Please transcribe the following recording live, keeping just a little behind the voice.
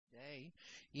day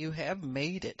you have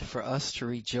made it for us to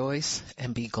rejoice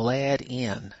and be glad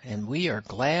in. And we are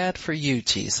glad for you,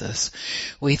 Jesus.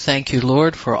 We thank you,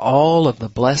 Lord, for all of the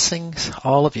blessings,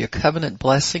 all of your covenant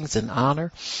blessings and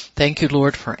honor. Thank you,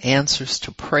 Lord, for answers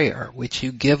to prayer, which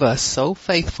you give us so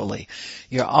faithfully.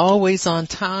 You're always on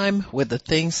time with the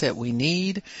things that we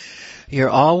need. You're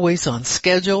always on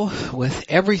schedule with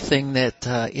everything that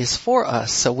is for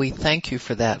us. So we thank you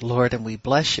for that, Lord, and we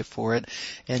bless you for it.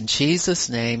 In Jesus'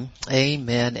 name,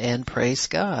 amen and praise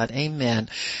God. Amen.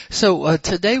 So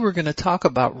today we're going to talk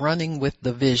about running with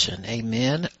the vision.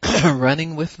 Amen.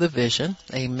 Running with the vision.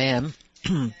 Amen.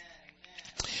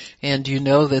 And you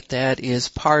know that that is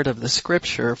part of the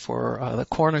scripture for the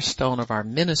cornerstone of our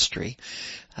ministry.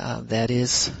 That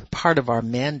is part of our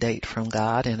mandate from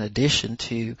God. In addition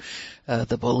to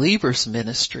the believer's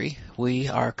ministry, we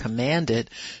are commanded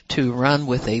to run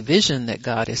with a vision that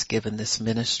God has given this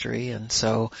ministry. And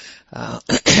so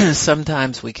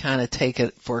sometimes we kind of take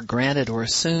it for granted or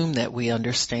assume that we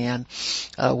understand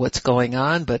what's going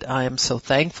on. But I am so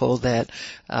thankful that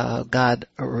God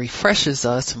refreshes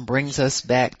us and brings us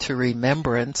back to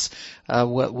remembrance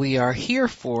what we are here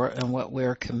for and what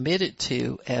we're committed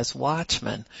to as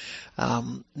watchmen.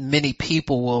 Many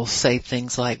people will say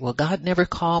things like, well, God never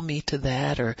called me to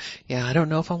that, or, yeah, I don't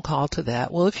know if I'm called to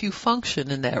that. Well, if you function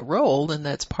in that role, then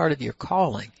that's part of your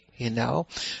calling. You know,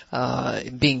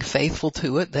 being faithful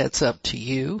to it, that's up to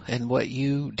you and what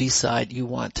you decide you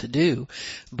want to do.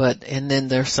 And then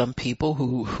there's some people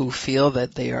who feel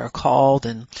that they are called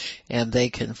and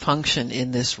they can function in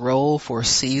this role for a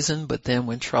season, but then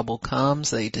when trouble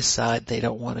comes, they decide they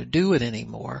don't want to do it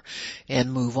anymore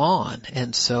and move on.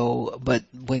 And so, but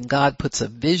when God puts a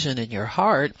vision in your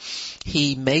heart,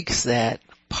 He makes that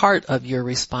part of your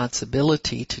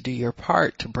responsibility to do your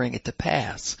part to bring it to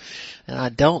pass. And I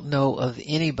don't know of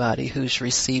anybody who's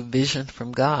received vision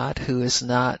from God who is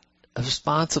not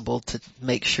responsible to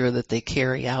make sure that they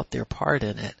carry out their part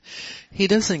in it. He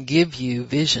doesn't give you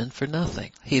vision for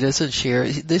nothing. He doesn't share.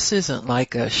 This isn't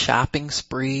like a shopping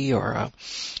spree or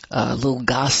a little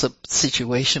gossip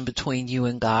situation between you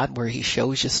and God where He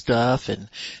shows you stuff and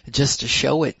just to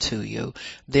show it to you.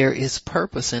 There is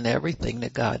purpose in everything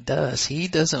that God does. He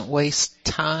doesn't waste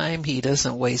time. He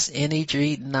doesn't waste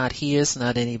energy, not His,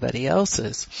 not anybody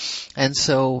else's. And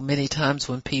so many times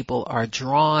when people are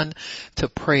drawn to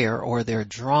prayer or they're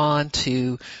drawn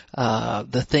to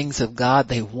the things of God,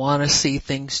 they want to see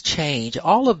things change.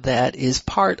 All of that is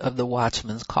part of the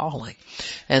watchman's calling.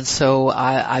 And so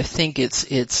I think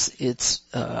it's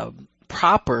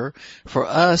proper for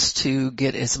us to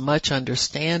get as much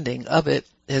understanding of it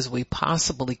as we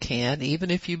possibly can,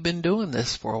 even if you've been doing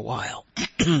this for a while.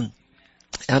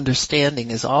 Understanding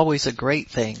is always a great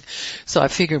thing. So I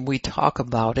figured we'd talk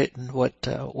about it and what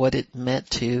it meant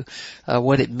to,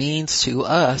 what it means to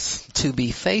us to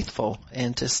be faithful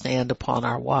and to stand upon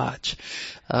our watch.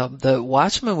 The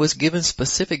watchman was given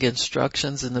specific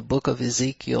instructions in the book of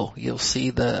Ezekiel. You'll see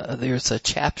there's a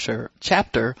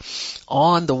chapter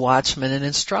on the watchman and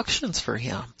instructions for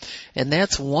him. And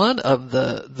that's one of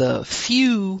the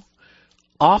few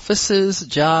offices,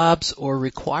 jobs, or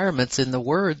requirements in the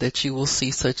Word that you will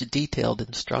see such detailed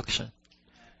instruction.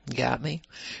 Got me?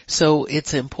 So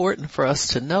it's important for us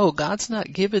to know God's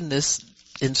not giving this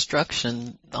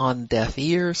instruction on deaf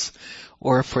ears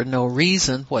or for no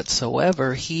reason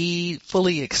whatsoever. He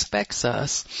fully expects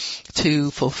us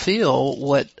to fulfill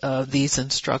what these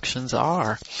instructions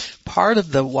are. Part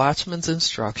of the watchman's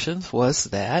instructions was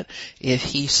that if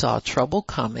he saw trouble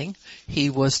coming, he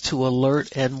was to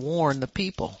alert and warn the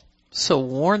people. So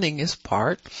warning is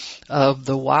part of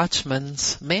the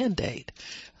watchman's mandate.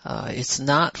 It's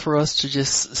not for us to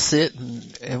just sit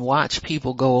and watch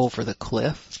people go over the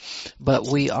cliff, but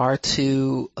we are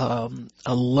to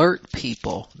alert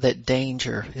people that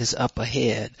danger is up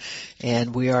ahead,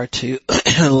 and we are to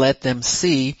let them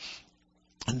see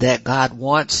that God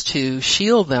wants to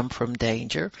shield them from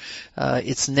danger.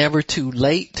 It's never too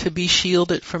late to be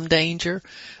shielded from danger,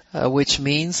 which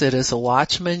means that as a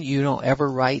watchman, you don't ever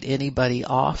write anybody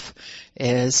off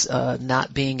as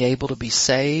not being able to be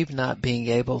saved, not being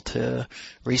able to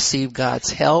receive God's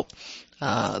help.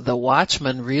 The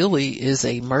watchman really is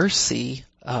a mercy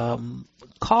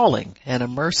calling and a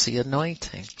mercy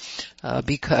anointing,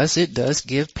 because it does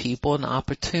give people an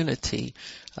opportunity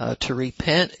to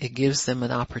repent. It gives them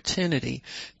an opportunity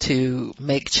to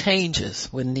make changes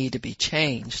when need to be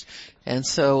changed. And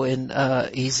so in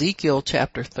Ezekiel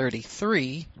chapter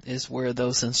 33 is where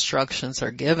those instructions are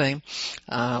given.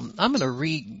 I'm going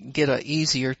to get a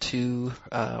easier to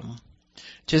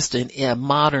just in a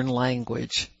modern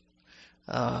language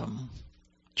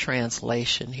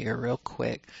translation here real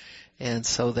quick, and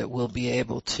so that we'll be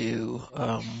able to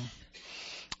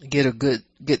get a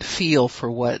good feel for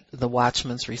what the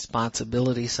watchman's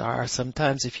responsibilities are.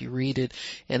 Sometimes if you read it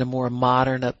in a more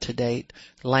modern, up-to-date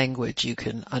language, you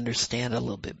can understand a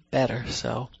little bit better.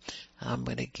 So I'm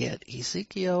going to get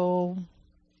Ezekiel.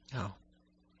 Oh,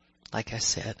 like I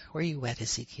said, where are you at,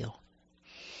 Ezekiel?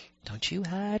 Don't you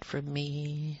hide from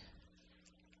me.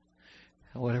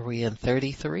 What are we in,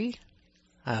 33?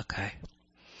 Okay.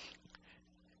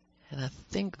 And I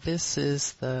think this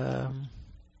is the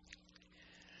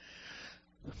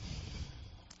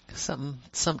some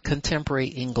contemporary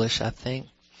English, I think.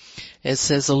 It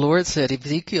says, the Lord said,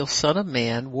 Ezekiel, son of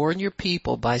man, warn your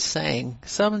people by saying,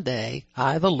 someday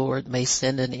I, the Lord, may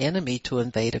send an enemy to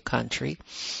invade a country,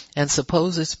 and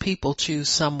suppose its people choose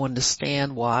someone to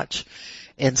stand watch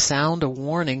and sound a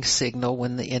warning signal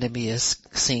when the enemy is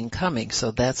seen coming.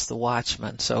 So that's the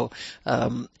watchman. So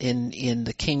in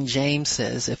the King James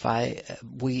says,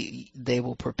 they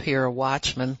will prepare a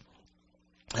watchman.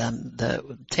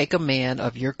 Take a man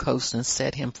of your coast and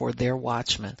set him for their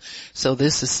watchman. So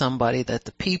this is somebody that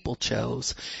the people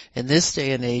chose. In this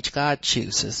day and age, God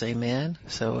chooses. Amen.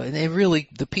 So, and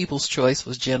the people's choice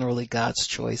was generally God's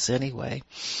choice anyway.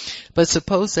 But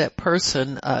suppose that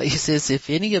person, he says, if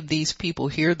any of these people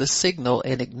hear the signal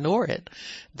and ignore it,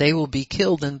 they will be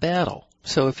killed in battle.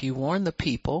 So if you warn the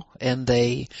people and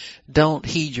they don't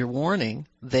heed your warning,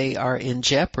 they are in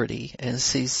jeopardy.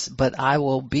 But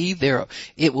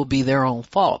it will be their own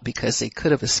fault because they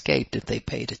could have escaped if they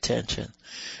paid attention.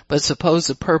 But suppose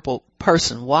the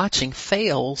person watching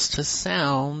fails to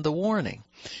sound the warning.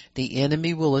 The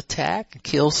enemy will attack,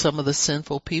 kill some of the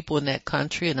sinful people in that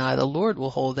country, and I, the Lord, will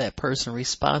hold that person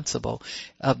responsible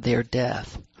of their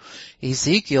death.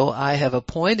 Ezekiel, I have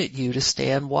appointed you to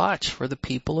stand watch for the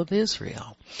people of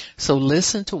Israel. So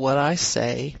listen to what I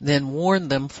say, then warn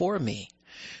them for me.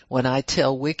 When I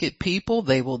tell wicked people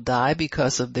they will die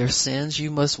because of their sins,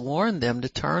 you must warn them to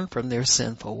turn from their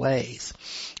sinful ways.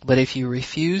 But if you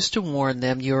refuse to warn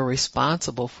them, you are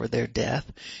responsible for their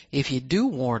death. If you do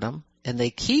warn them and they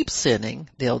keep sinning,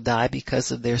 they'll die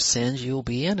because of their sins. You'll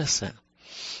be innocent.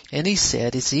 And he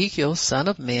said, Ezekiel, son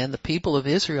of man, the people of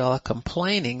Israel are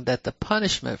complaining that the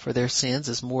punishment for their sins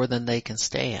is more than they can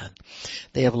stand.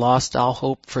 They have lost all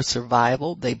hope for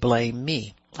survival. They blame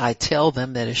me. I tell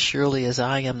them that as surely as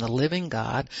I am the living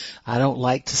God, I don't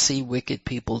like to see wicked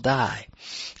people die.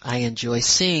 I enjoy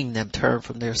seeing them turn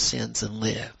from their sins and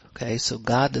live. Okay, so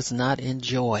God does not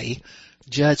enjoy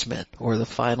judgment or the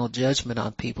final judgment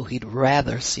on people. He'd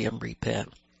rather see them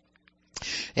repent.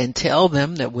 And tell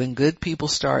them that when good people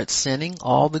start sinning,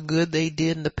 all the good they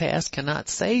did in the past cannot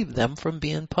save them from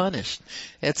being punished.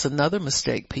 That's another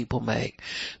mistake people make.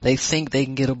 They think they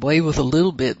can get away with a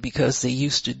little bit because they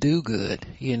used to do good,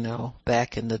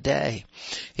 back in the day.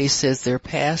 He says their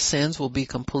past sins will be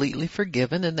completely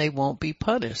forgiven and they won't be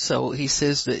punished. So he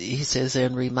says,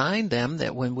 and remind them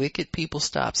that when wicked people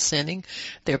stop sinning,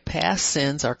 their past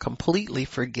sins are completely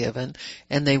forgiven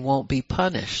and they won't be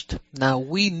punished. Now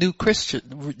we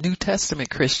New Testament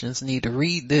Christians need to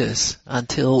read this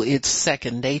until it's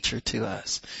second nature to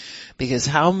us. Because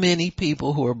how many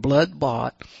people who are blood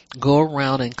bought go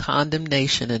around in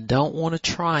condemnation and don't want to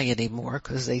try anymore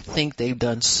because they think they've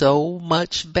done so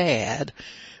much bad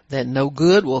that no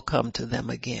good will come to them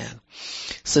again.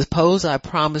 Suppose I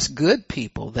promise good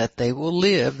people that they will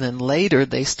live, then later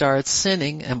they start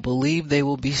sinning and believe they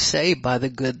will be saved by the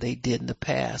good they did in the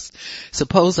past.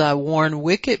 Suppose I warn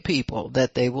wicked people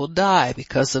that they will die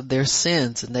because of their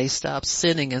sins and they stop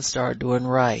sinning and start doing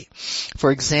right.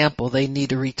 For example, they need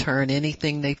to return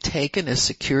anything they've taken as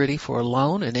security for a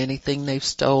loan and anything they've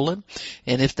stolen.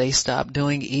 And if they stop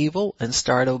doing evil and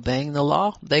start obeying the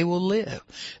law, they will live.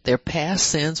 Their past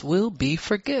sins will be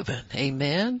forgiven.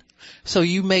 Amen. So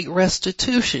you make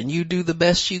restitution. You do the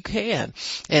best you can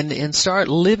and start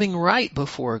living right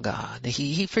before God.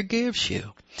 He forgives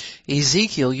you.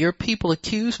 Ezekiel, your people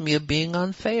accuse me of being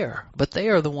unfair, but they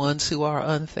are the ones who are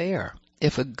unfair.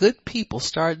 If a good people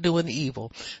start doing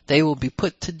evil, they will be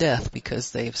put to death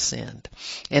because they have sinned.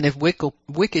 And if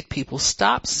wicked people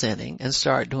stop sinning and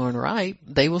start doing right,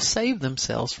 they will save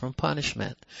themselves from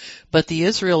punishment. But the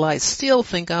Israelites still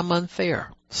think I'm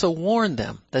unfair. So warn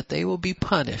them that they will be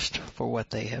punished for what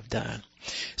they have done.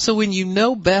 So when you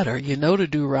know better, you know to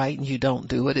do right and you don't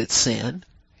do it, it's sin.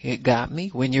 It got me.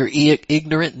 When you're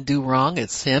ignorant and do wrong,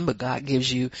 it's sin, but God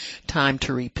gives you time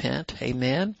to repent.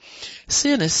 Amen.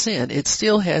 Sin is sin. It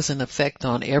still has an effect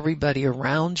on everybody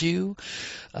around you.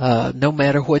 No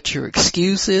matter what your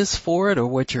excuse is for it or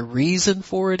what your reason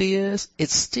for it is,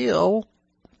 it's still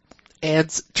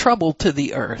adds trouble to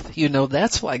the earth. You know,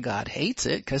 that's why God hates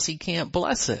it, because he can't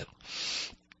bless it.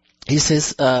 He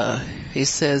says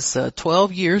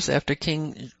 12 years after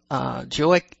King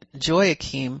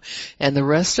Joachim and the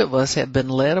rest of us had been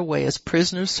led away as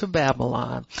prisoners to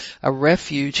Babylon, a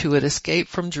refuge who had escaped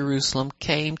from Jerusalem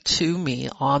came to me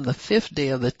on the 5th day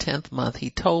of the 10th month. He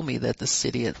told me that the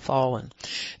city had fallen.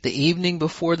 The evening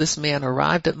before this man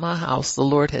arrived at my house, the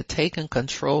Lord had taken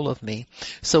control of me.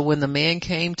 So when the man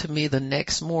came to me the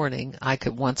next morning, I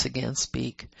could once again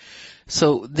speak.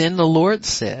 So then the Lord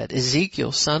said,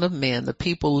 Ezekiel, son of man, the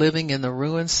people living in the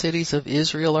ruined cities of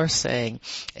Israel are saying,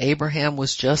 Abraham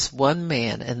was just one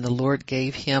man, and the Lord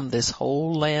gave him this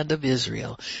whole land of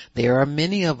Israel. There are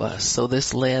many of us, so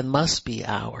this land must be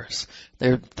ours.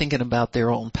 They're thinking about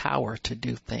their own power to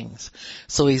do things.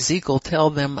 So Ezekiel, tell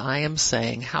them I am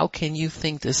saying, how can you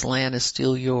think this land is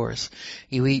still yours?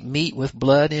 You eat meat with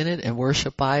blood in it and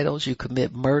worship idols. You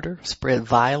commit murder, spread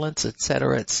violence,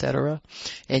 etc., etc.,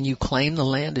 and you claim the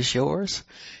land is yours?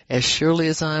 As surely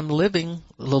as I am living,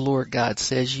 the Lord God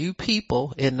says, you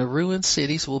people in the ruined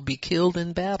cities will be killed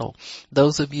in battle.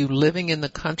 Those of you living in the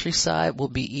countryside will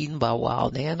be eaten by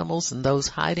wild animals, and those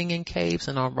hiding in caves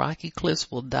and on rocky cliffs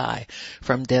will die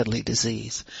from deadly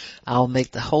disease. I'll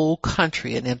make the whole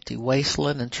country an empty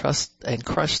wasteland and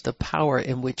crush the power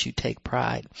in which you take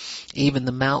pride. Even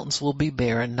the mountains will be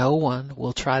barren. No one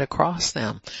will try to cross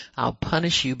them. I'll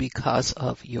punish you because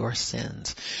of your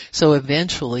sins. So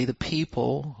eventually the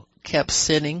people kept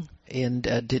sinning and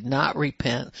did not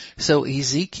repent. So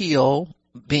Ezekiel,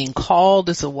 being called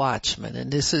as a watchman, and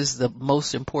this is the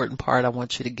most important part I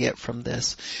want you to get from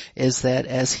this, is that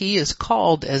as he is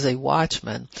called as a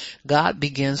watchman, God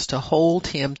begins to hold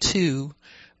him to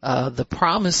the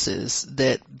promises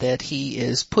that he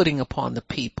is putting upon the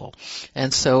people.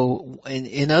 And so,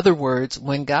 in other words,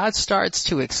 when God starts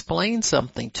to explain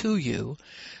something to you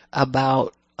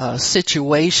about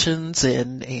situations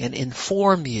and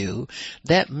inform you,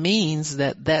 that means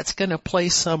that that's going to play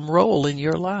some role in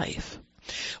your life.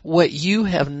 What you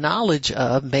have knowledge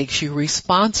of makes you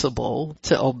responsible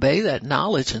to obey that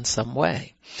knowledge in some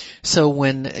way. So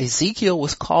when Ezekiel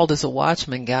was called as a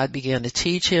watchman, God began to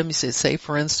teach him. He said, say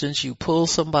for instance, you pull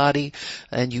somebody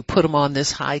and you put them on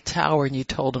this high tower and you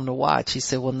told them to watch. He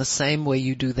said, well, in the same way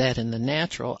you do that in the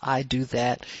natural, I do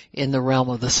that in the realm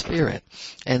of the spirit.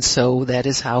 And so that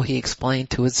is how he explained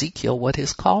to Ezekiel what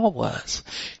his call was.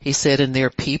 He said, and there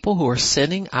are people who are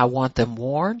sinning. I want them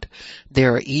warned.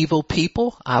 There are evil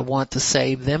people. I want to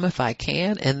save them if I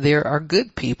can. And there are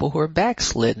good people who are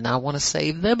backslidden. I want to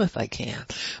save them if I can.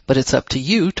 But it's up to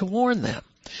you to warn them.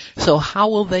 So how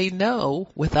will they know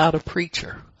without a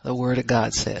preacher? The Word of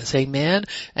God says. Amen.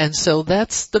 And so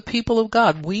that's the people of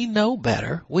God. We know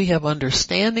better. We have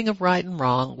understanding of right and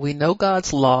wrong. We know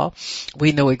God's law.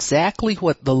 We know exactly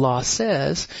what the law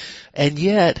says. And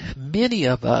yet many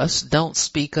of us don't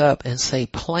speak up and say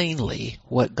plainly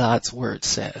what God's Word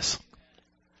says.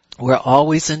 We're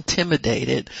always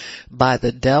intimidated by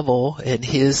the devil and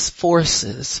his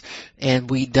forces, and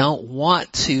we don't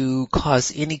want to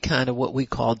cause any kind of what we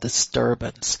call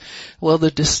disturbance. Well, the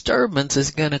disturbance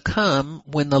is going to come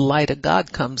when the light of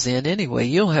God comes in anyway.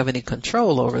 You don't have any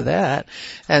control over that.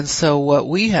 And so what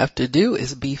we have to do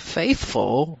is be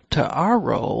faithful to our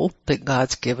role that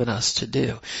God's given us to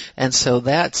do. And so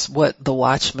that's what the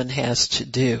watchman has to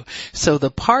do. So the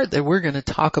part that we're going to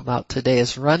talk about today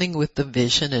is running with the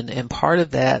vision, and part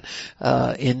of that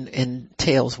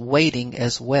entails waiting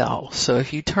as well. So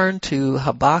if you turn to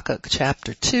Habakkuk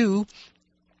chapter 2,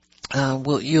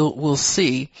 we'll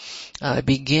see, it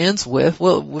begins with,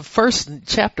 first in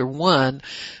chapter 1,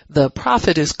 the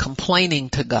prophet is complaining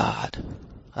to God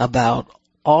about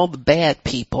all the bad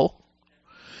people.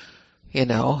 You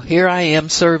know, here I am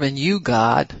serving you,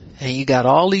 God, and you got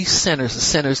all these sinners. The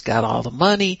sinners got all the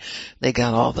money, they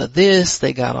got all the this,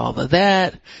 they got all the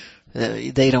that.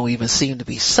 They don't even seem to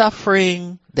be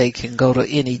suffering. They can go to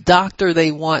any doctor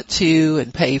they want to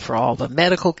and pay for all the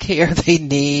medical care they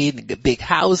need. They got big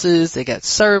houses. They got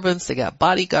servants. They got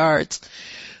bodyguards.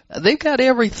 They've got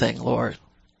everything, Lord.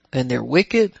 And they're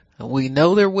wicked. And we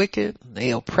know they're wicked.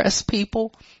 They oppress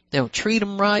people. They don't treat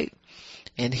them right.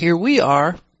 And here we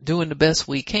are doing the best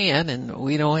we can, and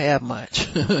we don't have much.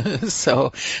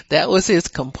 So that was his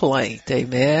complaint.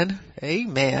 Amen.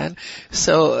 Amen.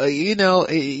 So,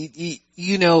 we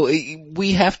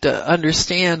have to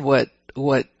understand what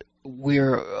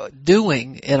we're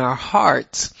doing in our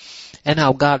hearts and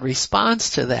how God responds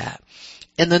to that.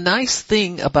 And the nice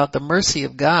thing about the mercy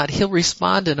of God, He'll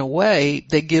respond in a way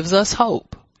that gives us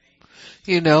hope.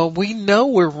 We know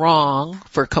we're wrong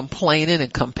for complaining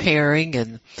and comparing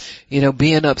and,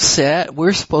 being upset.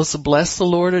 We're supposed to bless the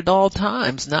Lord at all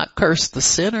times, not curse the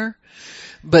sinner.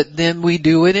 But then we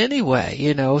do it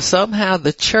anyway. Somehow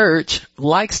the church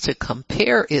likes to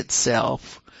compare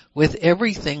itself with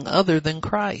everything other than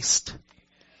Christ.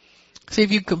 See,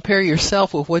 if you compare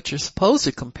yourself with what you're supposed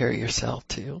to compare yourself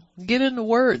to, get in the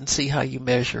Word and see how you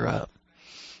measure up.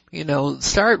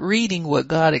 Start reading what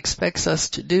God expects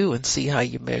us to do and see how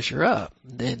you measure up.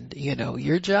 Then,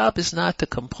 your job is not to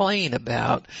complain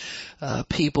about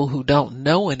people who don't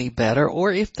know any better,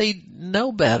 or if they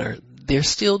know better, they're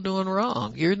still doing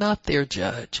wrong. You're not their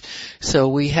judge. So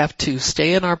we have to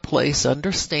stay in our place,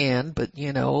 understand, but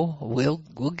we'll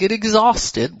get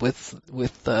exhausted with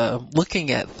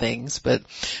looking at things, but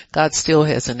God still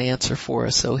has an answer for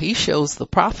us. So he shows the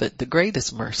prophet the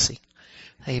greatest mercy.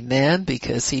 Amen,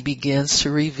 because he begins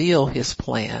to reveal his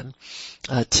plan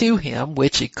to him,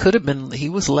 which it could have been, he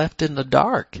was left in the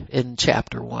dark in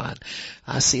chapter 1.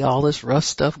 I see all this rough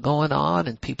stuff going on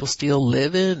and people still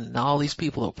living and all these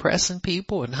people oppressing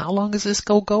people, and how long is this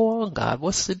go on, God?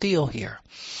 What's the deal here?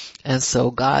 And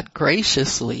so God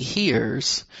graciously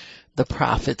hears the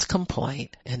prophet's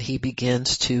complaint and he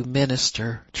begins to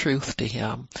minister truth to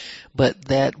him. But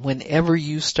that whenever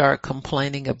you start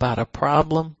complaining about a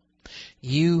problem,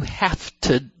 you have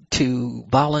to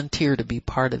volunteer to be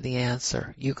part of the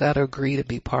answer. You got to agree to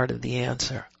be part of the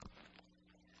answer.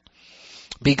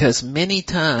 Because many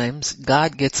times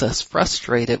God gets us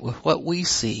frustrated with what we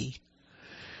see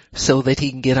so that he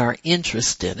can get our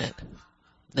interest in it.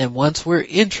 And once we're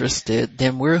interested,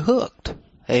 then we're hooked.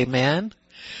 Amen.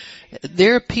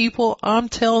 There are people, I'm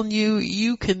telling you,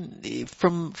 you can,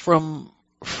 from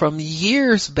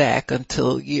years back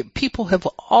until people have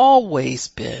always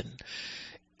been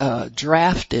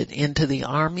drafted into the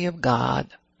army of God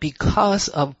because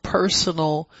of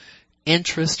personal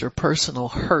interest or personal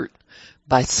hurt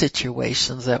by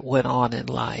situations that went on in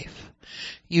life.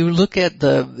 You look at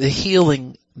the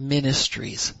healing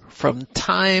ministries from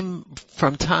time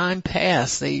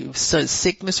past.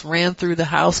 Sickness ran through the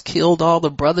house, killed all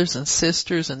the brothers and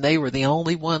sisters, and they were the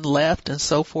only one left and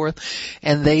so forth.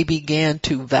 And they began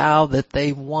to vow that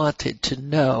they wanted to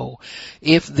know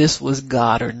if this was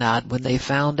God or not. When they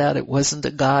found out it wasn't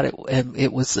a God,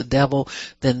 it was the devil,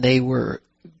 then they were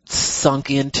sunk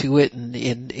into it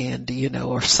and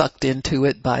or sucked into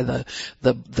it by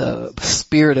the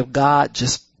Spirit of God,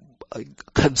 just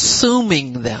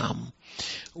consuming them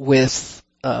with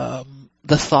the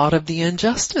thought of the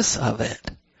injustice of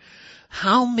it.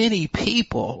 How many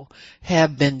people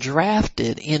have been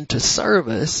drafted into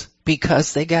service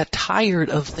because they got tired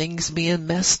of things being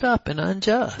messed up and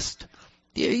unjust?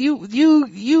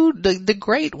 The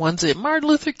great ones, Martin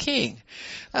Luther King,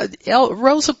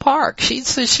 Rosa Parks, she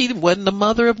said she wasn't the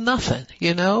mother of nothing,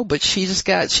 but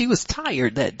she was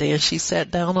tired that day and she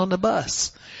sat down on the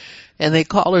bus. And they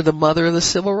call her the mother of the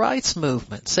civil rights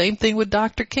movement. Same thing with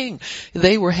Dr. King.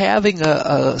 They were having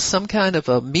some kind of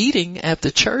a meeting at the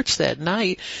church that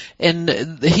night,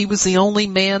 and he was the only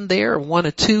man there, one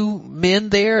of two men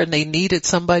there, and they needed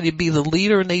somebody to be the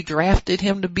leader, and they drafted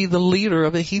him to be the leader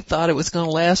of it. He thought it was going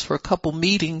to last for a couple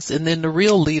meetings, and then the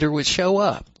real leader would show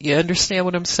up. You understand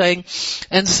what I'm saying?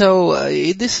 And so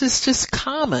this is just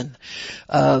common.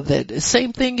 That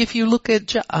same thing if you look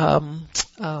at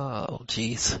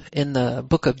in the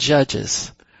book of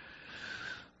Judges.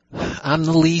 I'm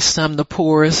the least, I'm the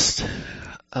poorest.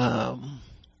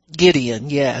 Gideon,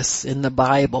 yes, in the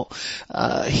Bible.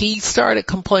 He started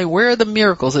complaining, where are the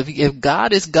miracles? If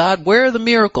God is God, where are the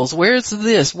miracles? Where's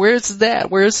this? Where's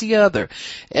that? Where's the other?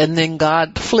 And then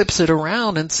God flips it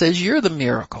around and says, you're the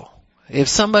miracle. If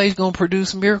somebody's going to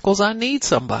produce miracles, I need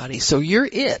somebody. So you're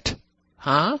it.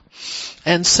 Huh?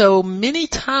 And so many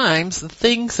times the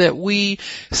things that we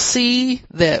see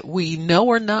that we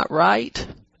know are not right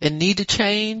and need to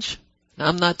change,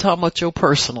 I'm not talking about your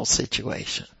personal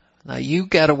situation. Now you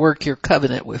gotta work your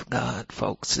covenant with God,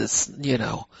 folks. It's,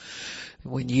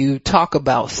 when you talk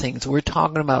about things, we're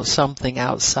talking about something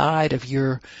outside of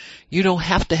you don't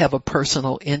have to have a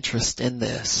personal interest in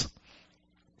this.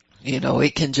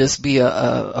 It can just be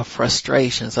a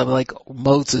frustration. Something like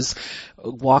Moses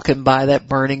walking by that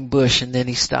burning bush and then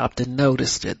he stopped and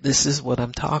noticed it. This is what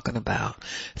I'm talking about.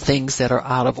 Things that are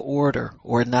out of order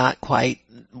or not quite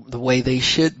the way they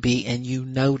should be, and you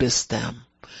notice them.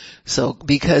 So,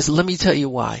 because let me tell you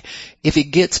why.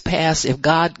 If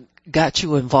God got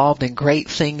you involved in great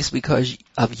things because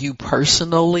of you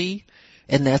personally,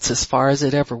 and that's as far as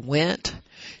it ever went,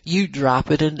 You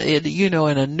drop it in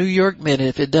a New York minute.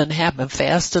 If it doesn't happen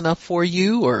fast enough for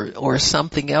you or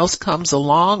something else comes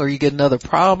along or you get another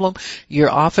problem,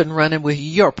 you're off and running with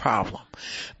your problem.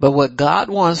 But what God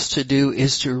wants to do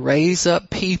is to raise up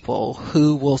people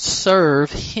who will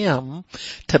serve Him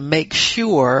to make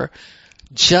sure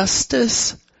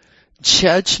justice,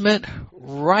 judgment,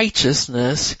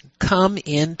 righteousness come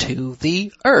into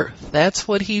the earth. That's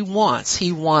what He wants.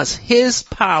 He wants His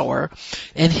power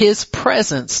and His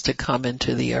presence to come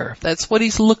into the earth. That's what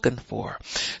He's looking for.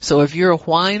 So if you're a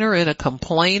whiner and a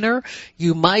complainer,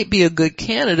 you might be a good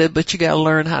candidate, but you gotta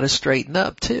learn how to straighten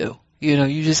up too.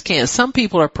 You just can't. Some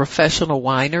people are professional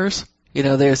whiners.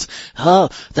 There's,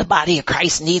 the body of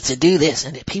Christ needs to do this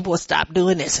and people will stop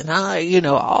doing this and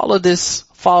all of this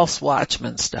false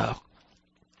watchman stuff.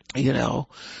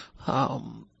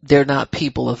 They're not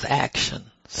people of action.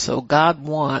 So God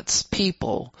wants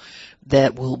people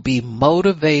that will be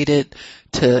motivated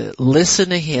to listen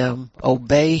to Him,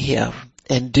 obey Him,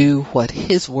 and do what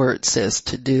His word says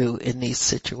to do in these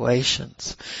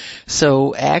situations.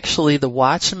 So actually the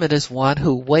watchman is one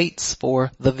who waits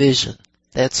for the vision.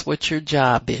 That's what your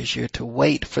job is. You're to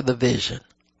wait for the vision.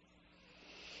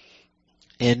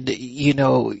 And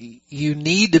you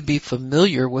need to be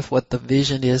familiar with what the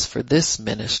vision is for this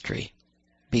ministry,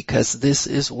 because this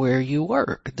is where you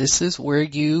work. This is where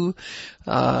you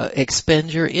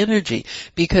expend your energy.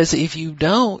 Because if you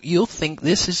don't, you'll think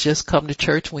this is just come to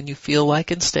church when you feel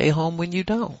like and stay home when you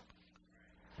don't.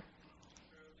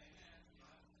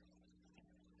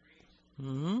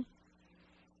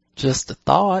 Just a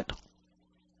thought.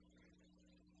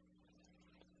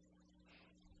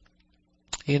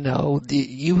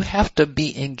 You have to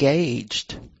be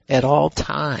engaged at all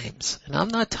times. And I'm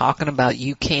not talking about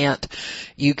you can't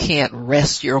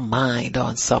rest your mind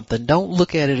on something. Don't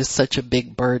look at it as such a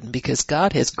big burden, because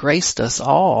God has graced us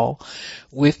all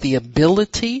with the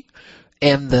ability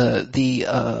and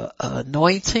the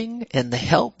anointing and the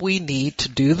help we need to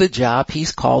do the job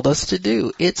He's called us to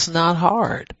do. It's not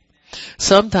hard.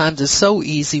 Sometimes it's so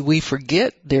easy we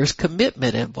forget there's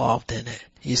commitment involved in it.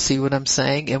 You see what I'm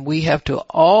saying? And we have to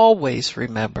always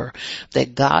remember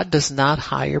that God does not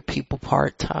hire people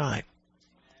part-time.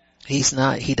 He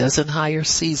doesn't hire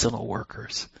seasonal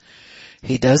workers.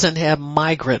 He doesn't have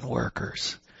migrant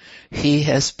workers. He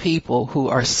has people who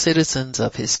are citizens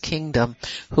of His kingdom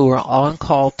who are on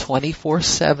call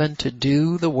 24/7 to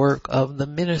do the work of the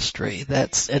ministry.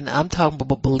 And I'm talking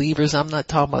about believers. I'm not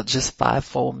talking about just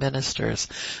fivefold ministers.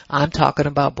 I'm talking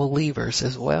about believers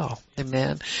as well.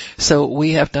 Amen. So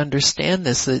we have to understand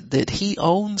this, that He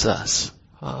owns us.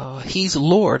 He's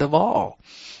Lord of all.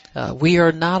 We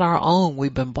are not our own.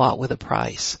 We've been bought with a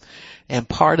price. And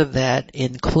part of that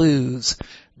includes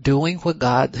doing what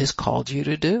God has called you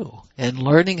to do and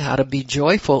learning how to be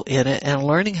joyful in it and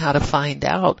learning how to find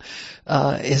out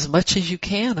as much as you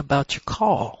can about your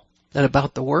call and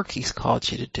about the work He's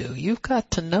called you to do. You've got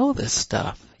to know this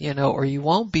stuff, or you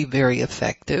won't be very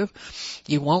effective.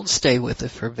 You won't stay with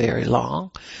it for very long.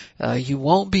 You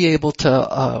won't be able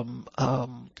to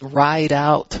ride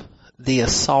out the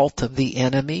assault of the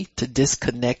enemy to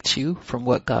disconnect you from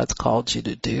what God's called you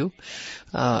to do.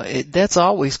 That's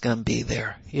always going to be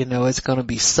there. It's going to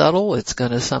be subtle. It's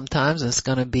going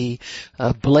to be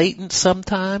blatant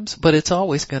sometimes, but it's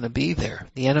always going to be there.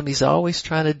 The enemy's always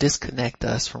trying to disconnect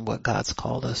us from what God's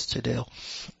called us to do.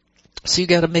 So you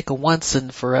got to make a once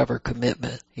and forever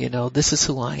commitment. This is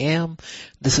who I am.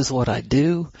 This is what I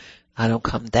do. I don't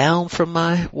come down from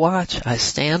my watch. I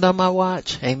stand on my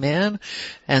watch. Amen.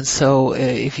 And so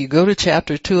if you go to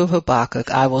chapter 2 of Habakkuk,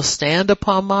 I will stand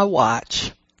upon my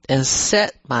watch and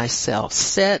set myself.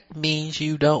 Set means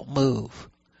you don't move.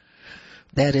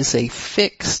 That is a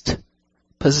fixed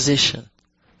position.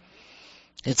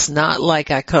 It's not like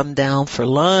I come down for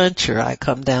lunch or I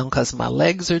come down because my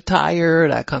legs are tired.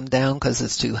 I come down because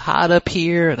it's too hot up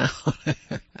here. And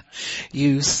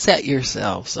you set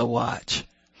yourselves a watch.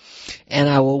 And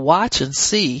I will watch and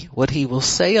see what He will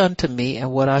say unto me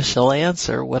and what I shall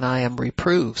answer when I am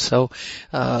reproved. So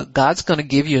God's going to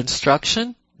give you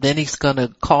instruction. Then He's going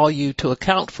to call you to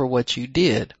account for what you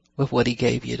did with what He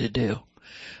gave you to do.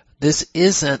 This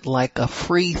isn't like a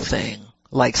free thing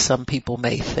like some people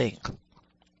may think.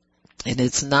 And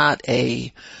it's not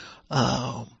a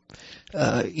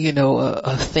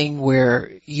thing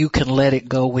where you can let it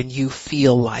go when you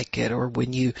feel like it or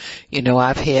when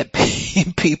I've had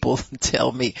people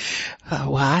tell me,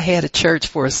 well, I had a church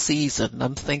for a season.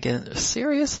 I'm thinking,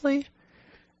 seriously?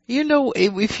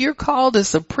 If you're called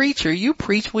as a preacher, you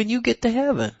preach when you get to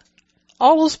heaven.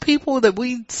 All those people that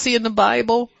we see in the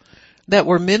Bible that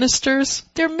were ministers,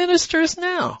 they're ministers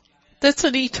now. That's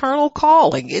an eternal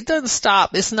calling. It doesn't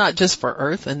stop. It's not just for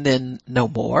earth and then no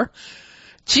more.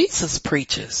 Jesus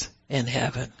preaches in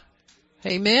heaven.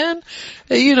 Amen.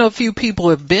 You know, a few people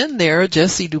have been there.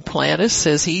 Jesse Duplantis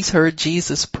says he's heard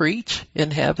Jesus preach in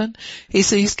heaven. He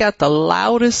says he's got the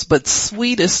loudest but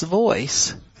sweetest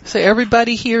voice. So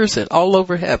everybody hears it all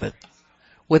over heaven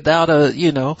without a,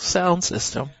 sound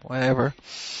system, whatever.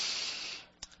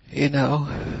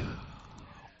 And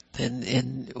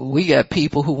we got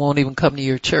people who won't even come to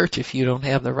your church if you don't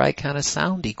have the right kind of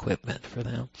sound equipment for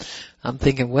them. I'm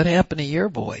thinking, what happened to your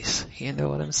voice? You know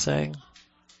what I'm saying?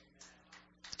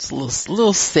 It's a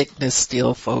little sickness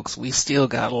still, folks. We still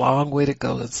got a long way to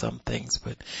go in some things,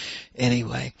 but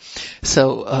anyway.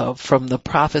 So, from the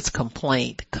prophet's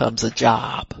complaint comes a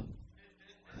job.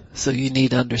 So you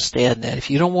need to understand that.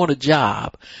 If you don't want a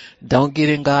job, don't get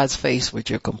in God's face with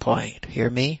your complaint. Hear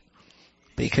me?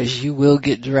 Because you will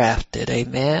get drafted.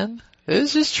 Amen?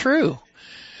 This is true.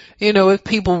 If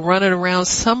people running around,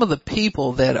 some of the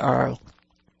people that are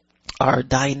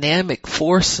dynamic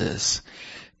forces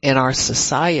in our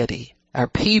society are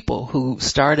people who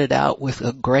started out with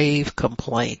a grave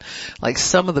complaint. Like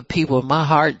some of the people, my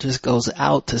heart just goes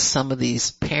out to some of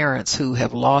these parents who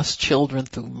have lost children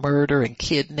through murder and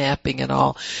kidnapping and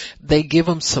all. They give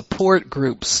them support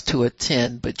groups to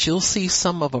attend, but you'll see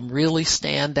some of them really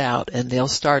stand out, and they'll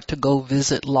start to go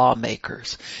visit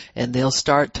lawmakers, and they'll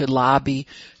start to lobby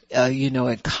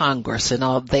in Congress and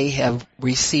all. They have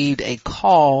received a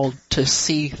call to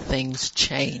see things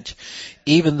change.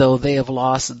 Even though they have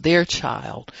lost their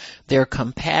child, their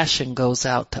compassion goes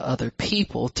out to other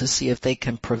people to see if they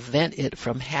can prevent it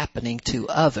from happening to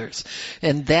others.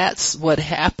 And that's what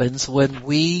happens when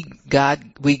we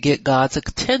get God's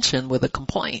attention with a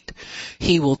complaint.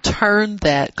 He will turn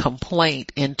that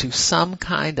complaint into some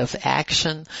kind of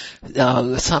action,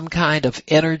 some kind of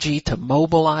energy to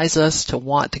mobilize us, to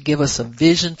want to give us a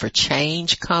vision for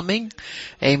change coming.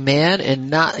 Amen.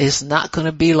 And it's not going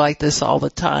to be like this all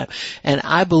the time. And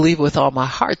I believe with all my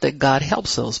heart that God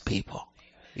helps those people.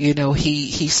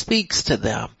 He speaks to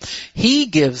them. He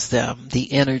gives them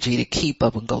the energy to keep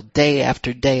up and go day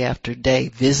after day after day,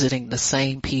 visiting the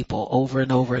same people over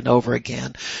and over and over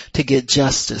again to get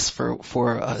justice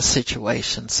for a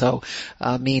situation. So,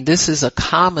 this is a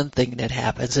common thing that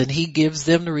happens, and he gives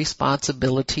them the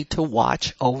responsibility to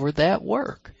watch over that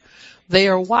work. They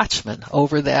are watchmen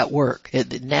over that work,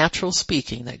 natural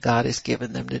speaking, that God has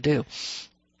given them to do.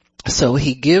 So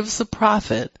he gives the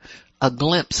prophet a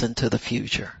glimpse into the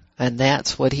future, and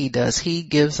that's what he does. He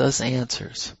gives us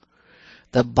answers.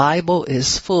 The Bible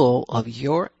is full of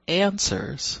your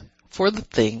answers for the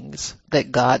things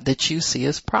that you see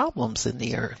as problems in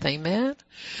the earth. Amen?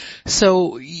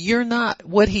 So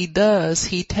what he does,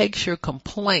 he takes your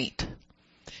complaint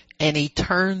and he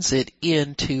turns it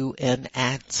into an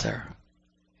answer.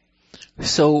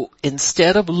 So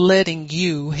instead of letting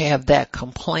you have that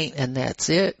complaint and that's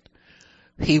it,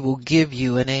 he will give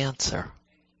you an answer.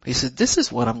 He said, this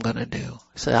is what I'm going to do.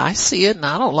 He said, I see it and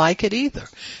I don't like it either.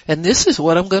 And this is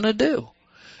what I'm going to do.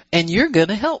 And you're going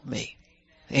to help me.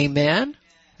 Amen?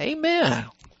 Amen.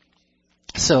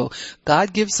 So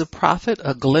God gives the prophet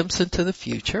a glimpse into the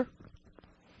future.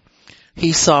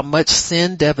 He saw much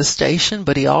sin, devastation,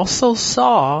 but he also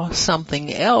saw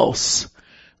something else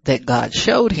that God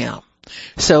showed him.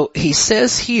 So he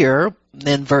says here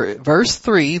in verse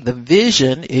 3, the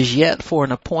vision is yet for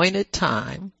an appointed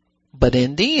time, but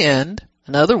in the end,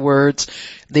 in other words,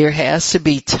 there has to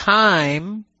be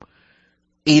time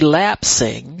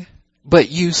elapsing, but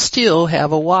you still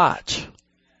have a watch.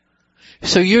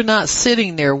 So you're not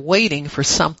sitting there waiting for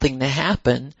something to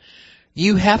happen.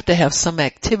 You have to have some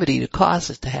activity to cause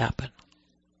it to happen.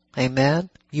 Amen?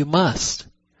 You must.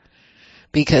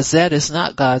 Because that is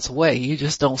not God's way. You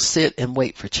just don't sit and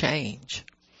wait for change.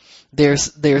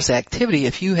 There's activity.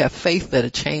 If you have faith that a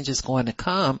change is going to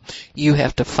come, you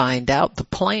have to find out the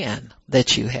plan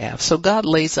that you have. So God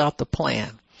lays out the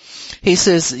plan. He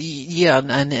says,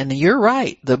 and you're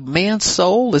right. The man's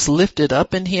soul is lifted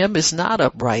up in him, is not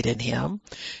upright in him.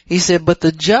 He said, but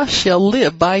the just shall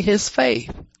live by his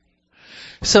faith.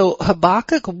 So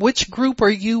Habakkuk, which group are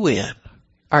you in?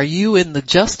 Are you in the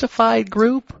justified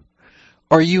group?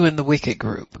 Or are you in the wicked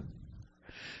group?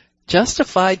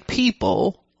 Justified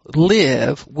people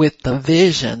live with the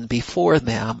vision before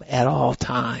them at all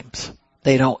times.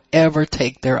 They don't ever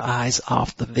take their eyes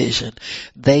off the vision.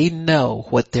 They know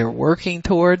what they're working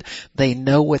toward. They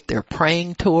know what they're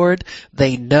praying toward.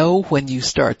 They know when you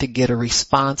start to get a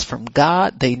response from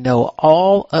God. They know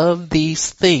all of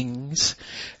these things,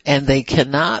 and they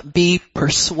cannot be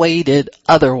persuaded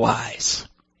otherwise.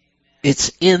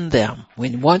 It's in them.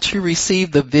 Once you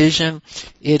receive the vision,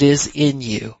 it is in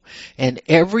you. And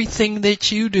everything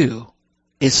that you do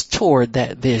is toward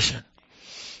that vision.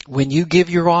 When you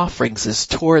give your offerings, it's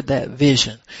toward that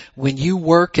vision. When you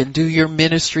work and do your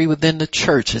ministry within the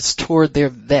church, it's toward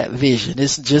that vision.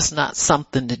 It's just not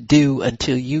something to do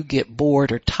until you get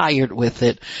bored or tired with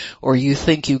it, or you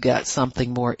think you got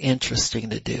something more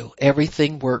interesting to do.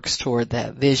 Everything works toward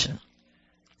that vision.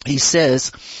 He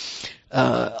says,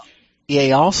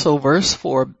 also verse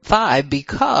 5,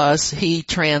 because he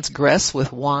transgressed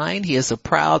with wine, he is a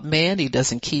proud man, he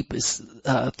doesn't keep his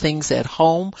things at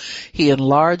home, he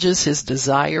enlarges his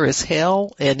desire as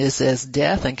hell, and is as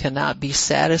death, and cannot be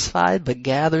satisfied, but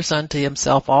gathers unto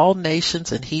himself all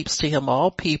nations, and heaps to him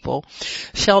all people.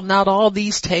 Shall not all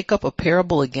these take up a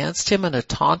parable against him, and a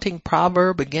taunting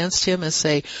proverb against him, and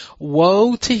say,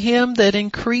 woe to him that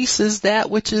increases that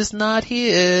which is not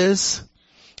his?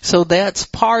 So that's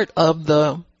part of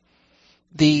the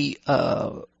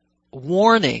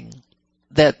warning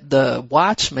that the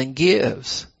watchman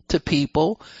gives to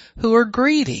people who are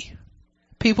greedy.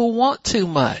 People want too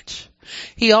much.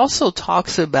 He also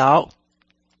talks about,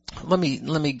 let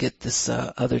me get this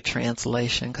other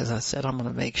translation, because I said I'm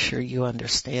going to make sure you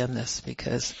understand this,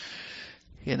 because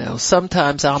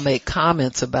sometimes I'll make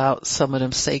comments about some of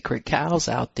them sacred cows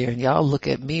out there, and y'all look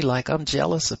at me like I'm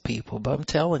jealous of people, but I'm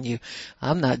telling you,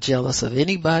 I'm not jealous of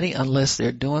anybody unless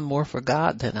they're doing more for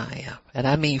God than I am. And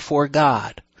I mean for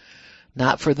God,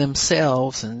 not for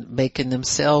themselves and making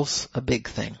themselves a big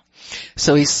thing.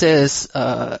 So he says,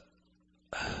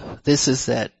 this is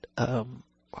that,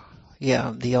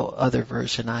 the other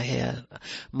version I had,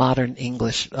 modern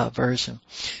English version.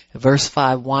 Verse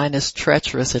 5, wine is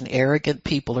treacherous, and arrogant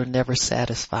people are never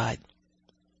satisfied.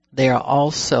 They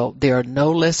are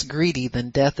no less greedy than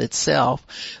death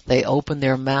itself. They open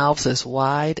their mouths as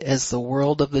wide as the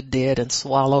world of the dead and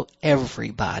swallow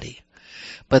everybody.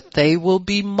 But they will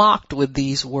be mocked with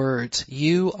these words,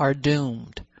 you are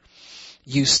doomed.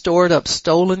 You stored up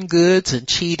stolen goods and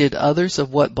cheated others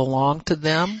of what belonged to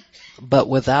them. But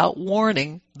without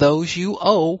warning, those you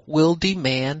owe will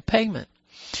demand payment.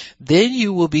 Then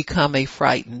you will become a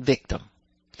frightened victim.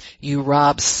 You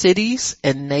robbed cities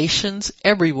and nations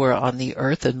everywhere on the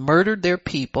earth and murdered their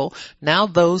people. Now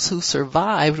those who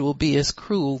survived will be as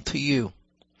cruel to you.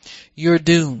 You're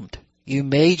doomed. You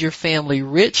made your family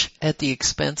rich at the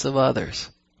expense of others.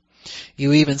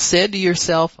 You even said to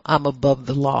yourself, I'm above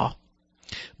the law.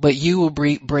 But you will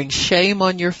bring shame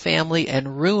on your family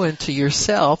and ruin to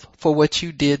yourself for what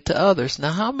you did to others.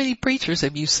 Now, how many preachers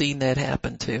have you seen that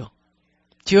happen to?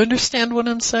 Do you understand what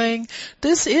I'm saying?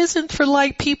 This isn't for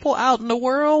like people out in the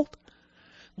world.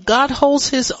 God holds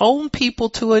his own people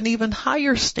to an even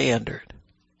higher standard.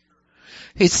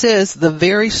 He says the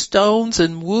very stones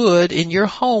and wood in your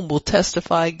home will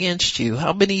testify against you.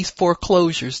 How many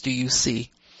foreclosures do you see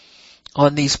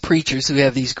on these preachers who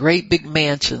have these great big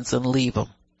mansions and leave them?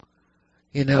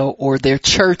 Or their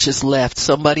church is left.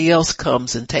 Somebody else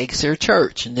comes and takes their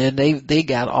church, and then they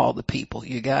got all the people.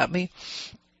 You got me?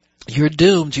 You're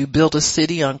doomed. You built a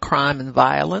city on crime and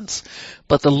violence,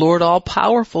 but the Lord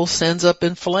all-powerful sends up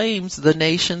in flames the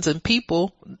nations and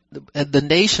people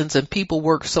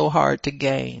work so hard to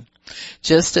gain.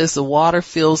 Just as the water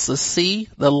fills the sea,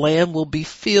 the land will be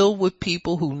filled with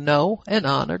people who know and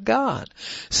honor God.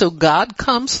 So God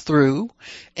comes through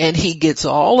and he gets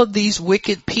all of these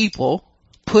wicked people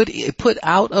put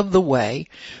out of the way,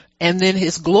 and then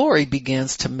his glory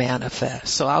begins to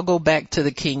manifest. So I'll go back to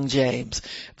the King James.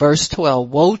 Verse 12,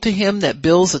 woe to him that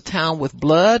builds a town with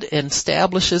blood and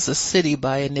establishes a city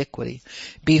by iniquity.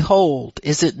 Behold,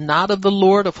 is it not of the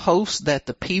Lord of hosts that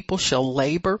the people shall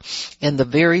labor in the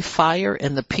very fire,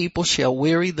 and the people shall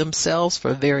weary themselves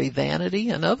for very vanity?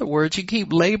 In other words, you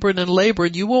keep laboring and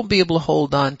laboring, you won't be able to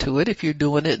hold on to it if you're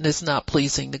doing it and it's not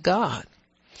pleasing to God.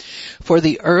 For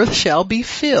the earth shall be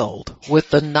filled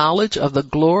with the knowledge of the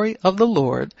glory of the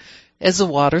Lord as the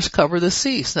waters cover the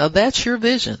seas. Now that's your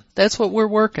vision. That's what we're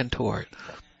working toward.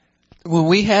 When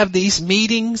we have these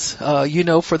meetings, for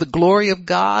the glory of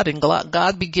God, and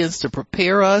God begins to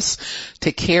prepare us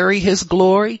to carry his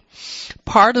glory,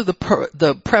 part of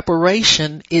the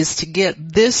preparation is to get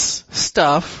this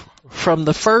stuff from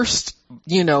the first,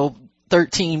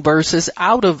 13 verses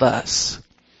out of us.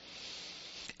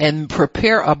 And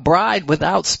prepare a bride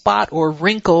without spot or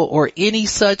wrinkle or any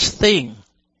such thing.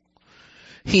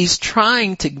 He's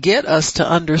trying to get us to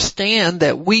understand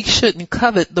that we shouldn't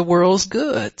covet the world's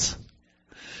goods.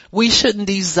 We shouldn't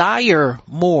desire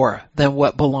more than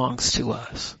what belongs to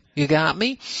us. You got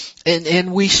me?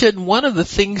 And we shouldn't, one of the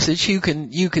things that you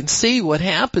can see what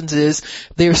happens is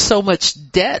there's so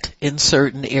much debt in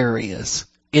certain areas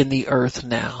in the earth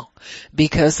now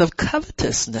because of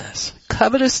covetousness.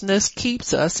 Covetousness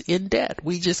keeps us in debt.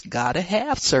 We just gotta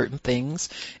have certain things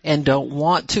and don't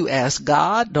want to ask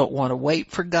God, don't want to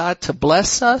wait for God to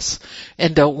bless us,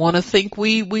 and don't want to think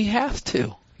we have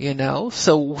to. You know,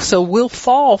 so we'll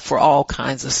fall for all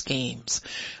kinds of schemes,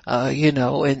 you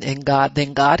know, and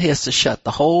God has to shut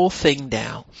the whole thing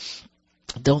down.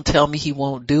 Don't tell me he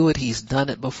won't do it. He's done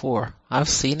it before. I've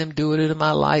seen him do it in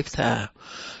my lifetime.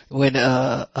 When,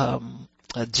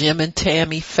 Jim and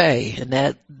Tammy Faye and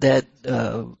that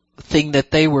thing that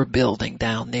they were building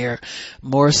down there,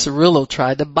 Morris Cirillo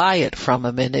tried to buy it from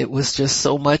him, and it was just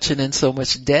so much and in so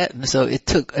much debt, and so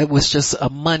it was just a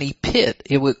money pit.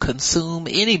 It would consume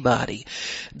anybody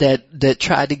that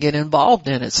tried to get involved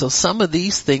in it. So some of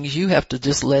these things you have to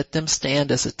just let them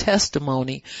stand as a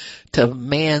testimony to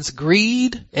man's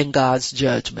greed and God's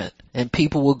judgment. And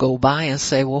people will go by and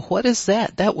say, well, what is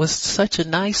that? That was such a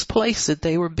nice place that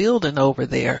they were building over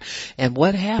there. And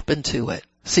what happened to it?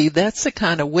 See, that's the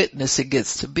kind of witness it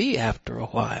gets to be after a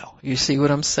while. You see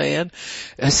what I'm saying?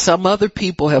 Some other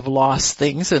people have lost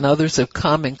things and others have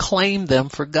come and claimed them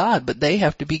for God, but they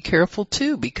have to be careful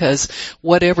too, because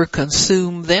whatever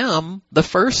consumed them, the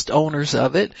first owners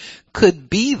of it, could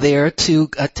be there to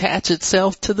attach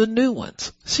itself to the new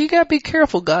ones. So you gotta be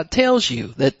careful. God tells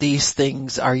you that these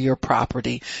things are your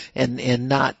property and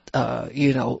not,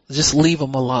 just leave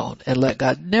them alone and let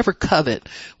God. Never covet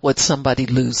what somebody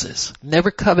loses.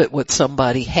 Never covet what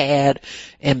somebody had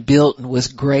and built and was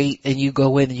great, and you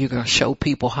go in and you're gonna show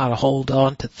people how to hold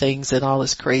on to things and all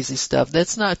this crazy stuff.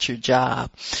 That's not your job.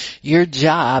 Your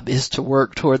job is to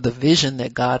work toward the vision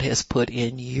that God has put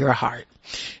in your heart.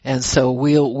 And so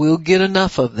we'll get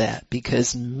enough of that,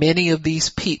 because many of these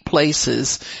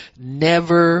places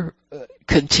never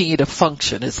continue to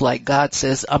function. It's like God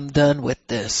says, I'm done with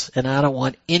this, and I don't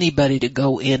want anybody to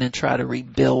go in and try to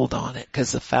rebuild on it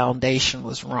because the foundation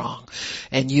was wrong.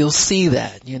 And you'll see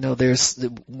that,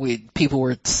 people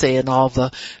were saying all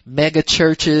the mega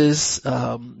churches,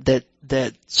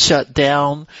 that shut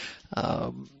down.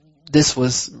 This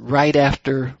was right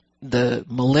after the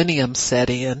millennium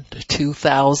set in.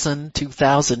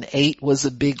 2008 was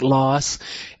a big loss,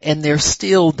 and they're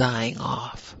still dying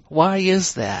off. Why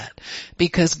is that?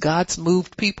 Because God's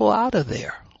moved people out of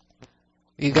there.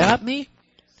 You got me?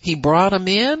 He brought them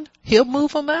in, he'll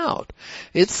move them out.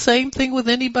 It's the same thing with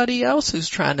anybody else who's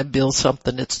trying to build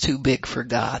something that's too big for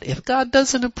God. If God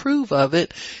doesn't approve of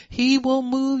it, he will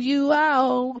move you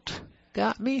out.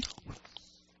 Got me?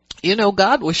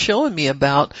 God was showing me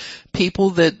about people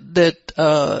that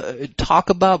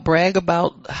brag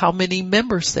about how many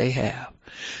members they have.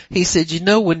 He said,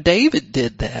 when David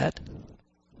did that,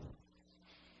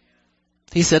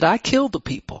 he said, I killed the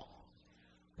people.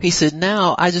 He said,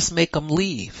 now I just make them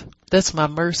leave. That's my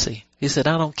mercy. He said,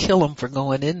 I don't kill them for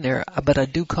going in there, but I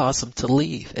do cause them to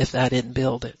leave if I didn't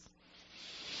build it.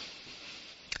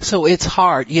 So it's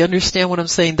hard. You understand what I'm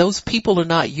saying? Those people are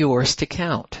not yours to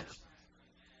count.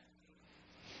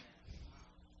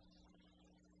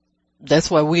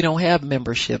 That's why we don't have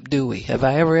membership, do we? Have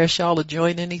I ever asked y'all to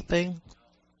join anything?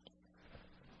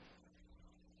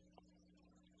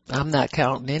 I'm not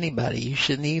counting anybody. You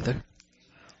shouldn't either.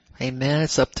 Amen.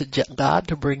 It's up to God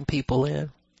to bring people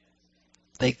in.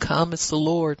 They come, it's the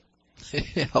Lord.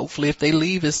 Hopefully if they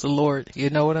leave, it's the Lord.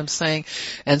 You know what I'm saying?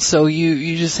 And so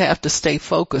you just have to stay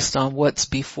focused on what's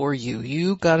before you.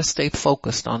 You gotta stay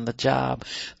focused on the job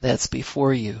that's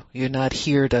before you. You're not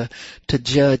here to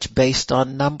judge based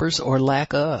on numbers or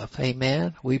lack of.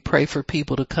 Amen. We pray for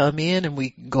people to come in, and we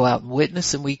go out and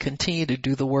witness, and we continue to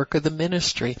do the work of the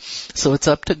ministry. So it's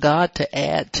up to God to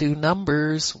add to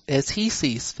numbers as he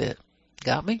sees fit.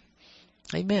 Got me?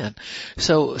 Amen.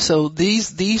 So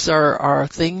these are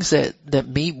things that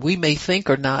we may think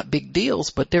are not big deals,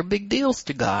 but they're big deals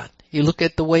to God. You look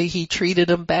at the way he treated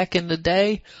them back in the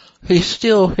day,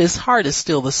 his heart is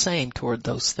still the same toward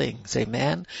those things.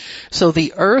 Amen. So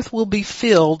the earth will be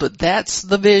filled. That's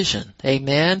the vision.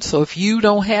 Amen. So if you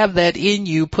don't have that in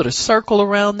you, put a circle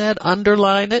around that,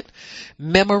 underline it,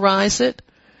 memorize it.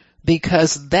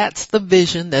 Because that's the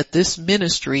vision that this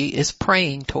ministry is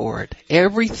praying toward.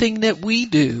 Everything that we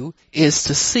do is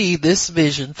to see this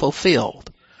vision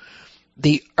fulfilled.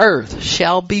 The earth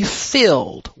shall be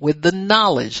filled with the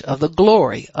knowledge of the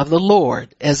glory of the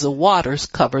Lord as the waters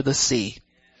cover the sea.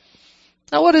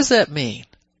 Now what does that mean?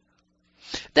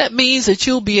 That means that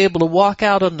you'll be able to walk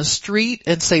out on the street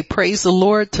and say praise the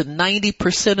Lord to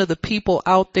 90% of the people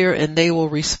out there, and they will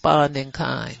respond in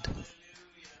kind.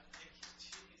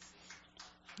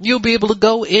 You'll be able to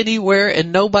go anywhere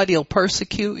and nobody will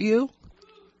persecute you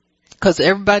because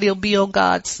everybody will be on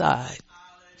God's side.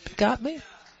 Got me?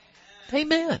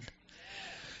 Amen.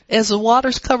 As the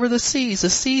waters cover the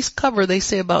seas cover, they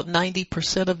say, about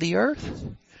 90% of the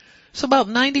earth. So about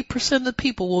 90% of the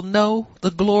people will know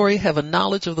the glory, have a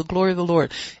knowledge of the glory of the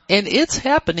Lord. And it's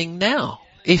happening now.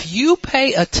 If you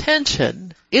pay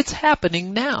attention, it's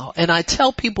happening now. And I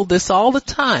tell people this all the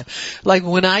time. Like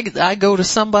when I go to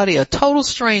somebody, a total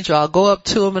stranger, I'll go up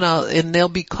to them and they'll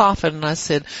be coughing. And I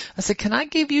said, can I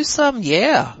give you some?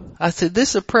 Yeah. I said, this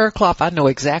is a prayer cloth. I know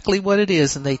exactly what it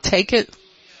is. And they take it.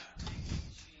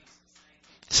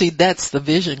 See, that's the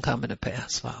vision coming to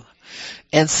pass, Father.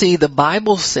 And see, the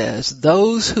Bible says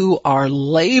those who are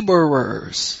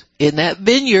laborers in that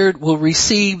vineyard will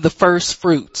receive the first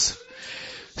fruits.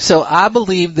 So I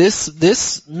believe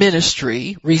this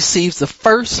ministry receives the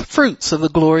first fruits of the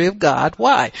glory of God.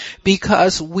 Why?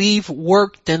 Because we've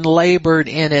worked and labored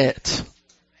in it.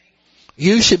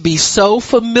 You should be so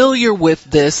familiar with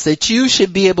this that you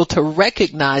should be able to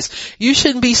recognize. You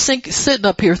shouldn't be sitting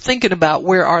up here thinking about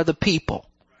where are the people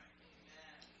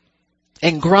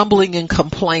and grumbling and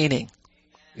complaining.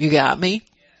 You got me?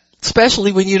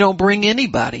 Especially when you don't bring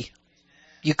anybody.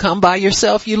 You come by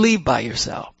yourself, you leave by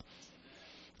yourself.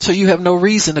 So you have no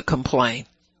reason to complain.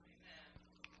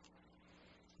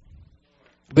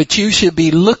 But you should be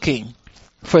looking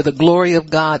for the glory of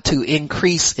God to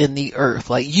increase in the earth.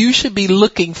 Like you should be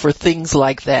looking for things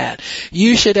like that.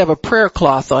 You should have a prayer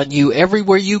cloth on you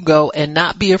everywhere you go and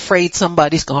not be afraid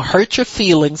somebody's going to hurt your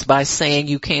feelings by saying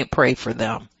you can't pray for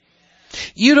them.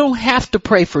 You don't have to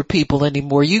pray for people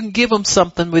anymore. You can give them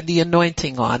something with the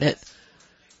anointing on it.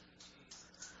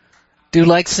 Do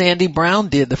like Sandy Brown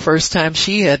did the first time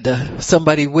she had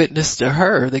somebody witness to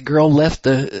her. The girl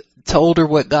told her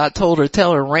what God told her to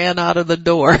tell her, ran out of the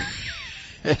door.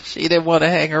 She didn't want to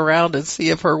hang around and see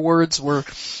if her words were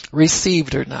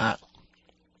received or not.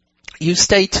 You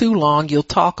stay too long, you'll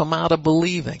talk them out of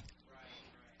believing.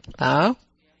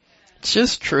 It's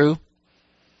just true.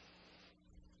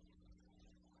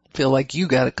 Feel like you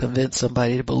got to convince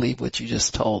somebody to believe what you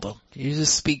just told them. You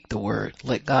just speak the word.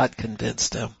 Let God convince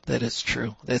them that it's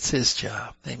true. That's His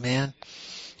job. Amen.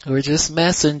 We're just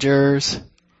messengers.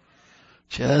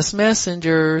 Just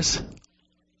messengers.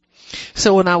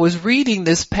 So when I was reading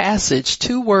this passage,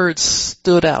 two words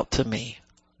stood out to me.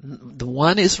 The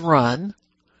one is run.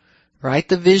 Write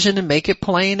the vision and make it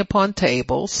plain upon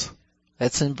tables.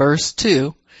 That's in verse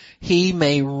 2. He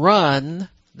may run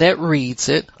that reads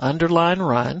it, underline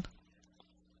run.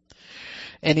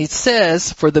 And it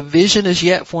says, for the vision is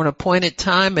yet for an appointed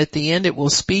time. At the end it will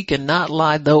speak and not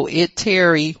lie. Though it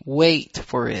tarry, wait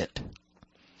for it.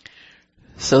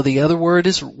 So the other word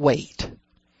is wait.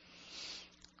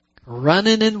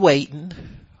 Running and waiting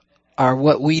are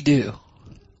what we do.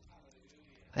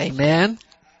 Amen.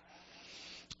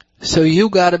 So you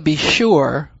got to be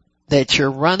sure that you're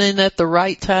running at the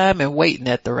right time and waiting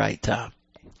at the right time.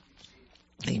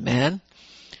 Amen.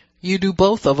 You do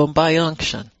both of them by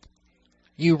unction.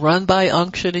 You run by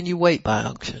unction and you wait by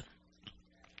unction.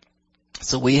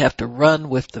 So we have to run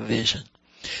with the vision.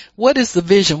 What is the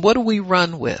vision? What do we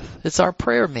run with? It's our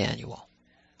prayer manual.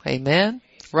 Amen.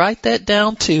 Write that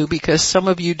down too, because some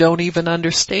of you don't even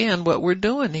understand what we're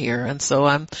doing here. And so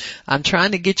I'm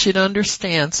trying to get you to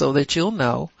understand so that you'll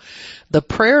know. The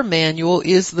prayer manual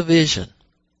is the vision.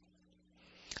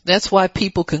 That's why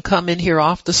people can come in here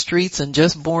off the streets and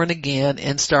just born again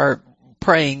and start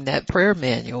praying that prayer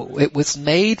manual. It was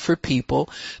made for people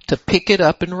to pick it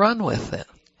up and run with it.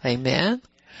 Amen.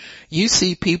 You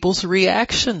see people's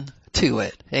reaction to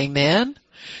it. Amen.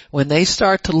 When they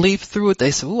start to leaf through it,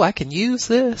 they say, "Ooh, I can use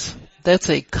this."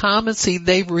 That's a common, see,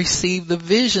 they've received the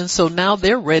vision, so now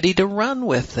they're ready to run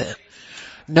with it.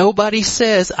 Nobody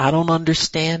says, "I don't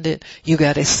understand it. You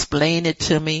got to explain it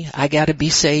to me. I got to be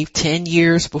saved 10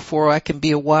 years before I can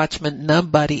be a watchman."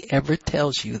 Nobody ever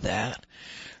tells you that,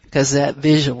 because that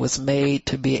vision was made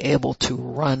to be able to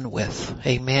run with.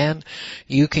 Amen.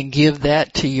 You can give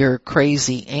that to your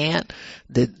crazy aunt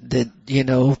that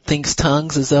thinks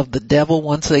tongues is of the devil.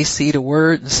 Once they see the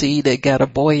word and see they got a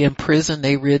boy in prison,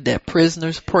 they read that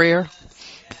prisoner's prayer.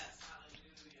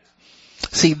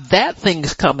 See, that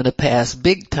thing's coming to pass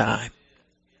big time.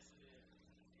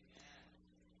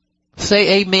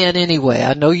 Say amen anyway.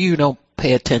 I know you don't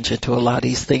pay attention to a lot of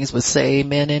these things, but say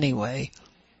amen anyway.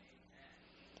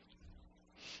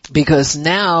 Because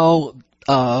now,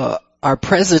 our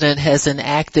president has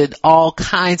enacted all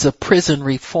kinds of prison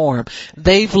reform.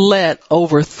 They've let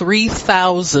over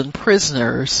 3,000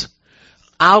 prisoners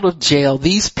out of jail,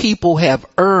 these people have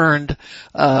earned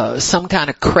some kind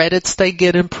of credits they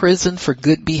get in prison for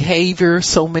good behavior,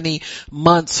 so many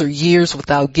months or years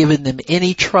without giving them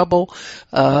any trouble,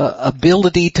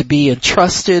 ability to be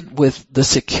entrusted with the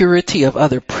security of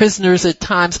other prisoners at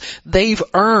times. They've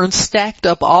earned, stacked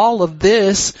up all of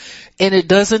this, and it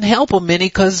doesn't help them any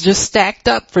because it's just stacked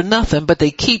up for nothing, but they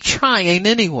keep trying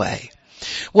anyway.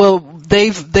 Well,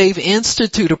 they've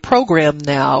instituted a program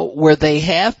now where they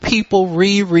have people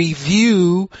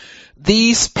review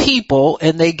these people,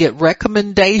 and they get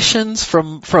recommendations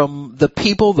from the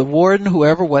people, the warden,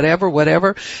 whoever,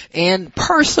 whatever, and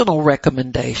personal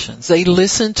recommendations. They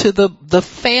listen to the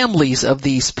families of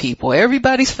these people.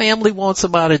 Everybody's family wants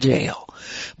them out of jail.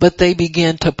 But they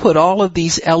begin to put all of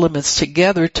these elements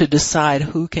together to decide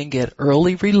who can get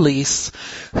early release,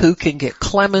 who can get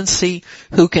clemency,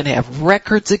 who can have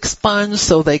records expunged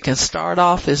so they can start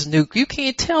off as new. You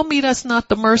can't tell me that's not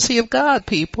the mercy of God,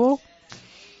 people.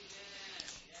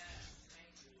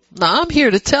 Now, I'm here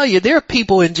to tell you there are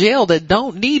people in jail that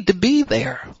don't need to be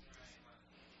there.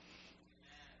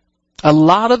 A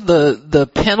lot of the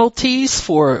penalties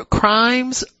for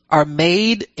crimes are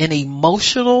made in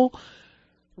emotional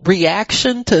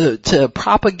reaction to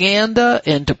propaganda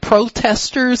and to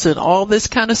protesters and all this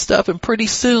kind of stuff, and pretty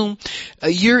soon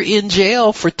you're in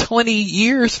jail for 20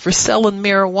 years for selling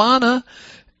marijuana,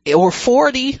 or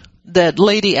 40. That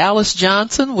lady Alice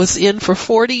Johnson was in for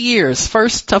 40 years.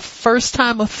 First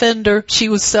time offender, she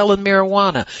was selling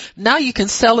marijuana. Now you can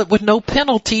sell it with no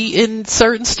penalty in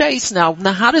certain states. Now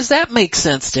how does that make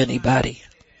sense to anybody?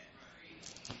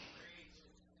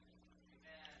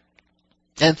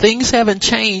 And things haven't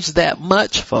changed that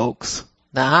much, folks.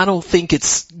 Now, I don't think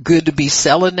it's good to be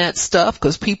selling that stuff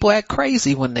because people act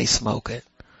crazy when they smoke it.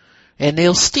 And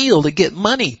they'll steal to get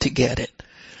money to get it.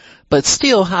 But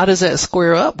still, how does that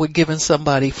square up with giving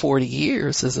somebody 40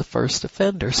 years as a first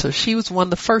offender? So she was one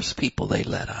of the first people they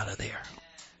let out of there.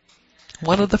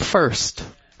 One of the first.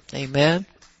 Amen.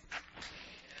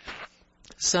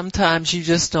 Sometimes you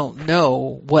just don't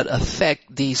know what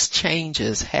effect these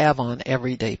changes have on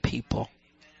everyday people.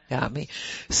 Got me?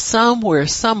 Somewhere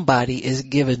somebody is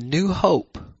given new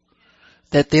hope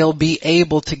that they'll be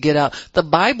able to get out. The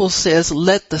Bible says,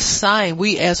 let the sigh,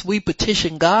 as we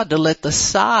petition God to let the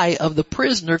sigh of the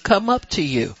prisoner come up to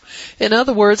you. In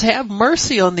other words, have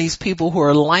mercy on these people who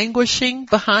are languishing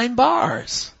behind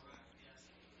bars.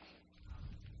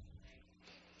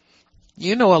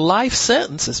 You know, a life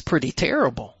sentence is pretty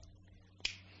terrible.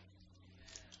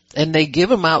 And they give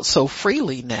them out so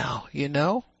freely now, you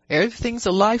know. Everything's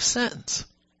a life sentence.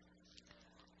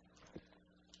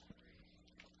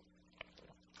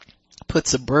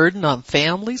 Puts a burden on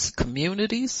families,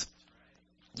 communities.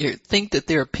 You think that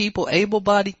there are people,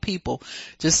 able-bodied people,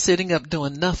 just sitting up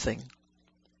doing nothing,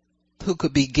 who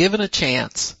could be given a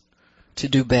chance to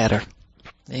do better.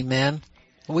 Amen.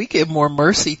 We give more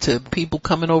mercy to people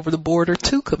coming over the border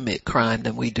to commit crime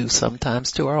than we do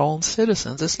sometimes to our own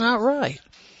citizens. It's not right.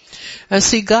 And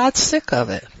see, God's sick of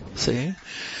it. See?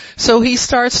 So he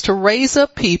starts to raise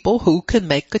up people who can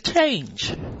make a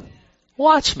change.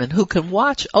 Watchmen who can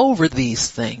watch over these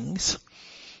things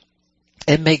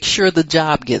and make sure the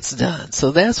job gets done. So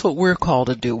that's what we're called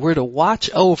to do. We're to watch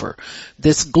over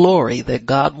this glory that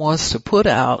God wants to put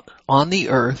out on the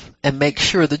earth and make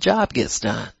sure the job gets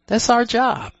done. That's our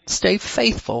job. Stay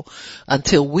faithful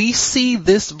until we see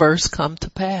this verse come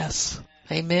to pass.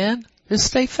 Amen. Just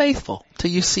stay faithful till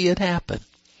you see it happen.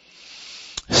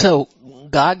 So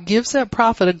God gives that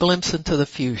prophet a glimpse into the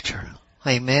future.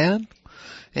 Amen.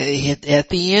 At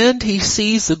the end, he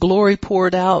sees the glory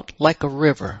poured out like a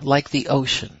river, like the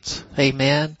oceans.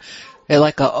 Amen. And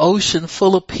like an ocean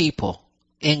full of people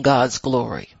in God's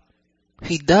glory.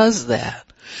 He does that.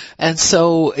 And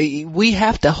so we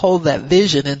have to hold that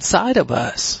vision inside of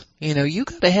us. You know, you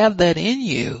got to have that in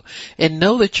you and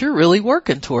know that you're really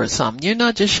working towards something. You're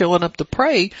not just showing up to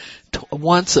pray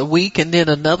once a week and then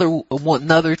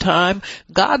another time.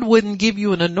 God wouldn't give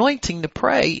you an anointing to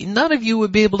pray. None of you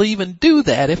would be able to even do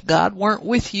that if God weren't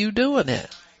with you doing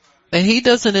it. And he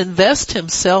doesn't invest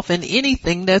himself in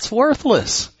anything that's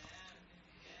worthless.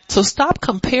 So stop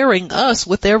comparing us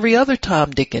with every other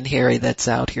Tom, Dick, and Harry that's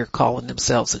out here calling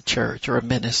themselves a church or a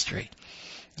ministry.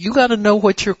 You got to know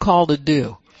what you're called to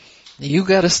do. You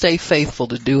got to stay faithful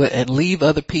to do it and leave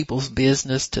other people's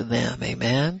business to them.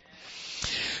 Amen.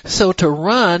 So to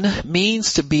run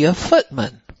means to be a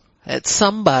footman. It's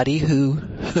somebody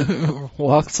who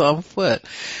walks on foot.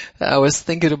 I was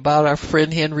thinking about our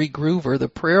friend Henry Groover, the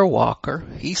prayer walker.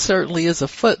 He certainly is a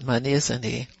footman, isn't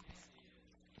he?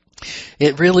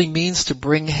 It really means to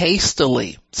bring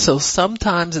hastily. So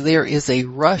sometimes there is a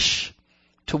rush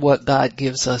to what God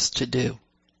gives us to do.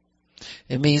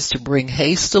 It means to bring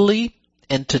hastily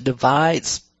and to divide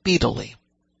speedily.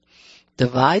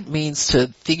 Divide means to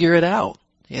figure it out,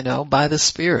 by the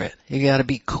Spirit. You gotta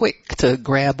be quick to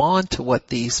grab on to what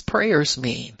these prayers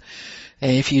mean.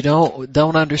 And if you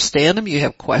don't understand them, you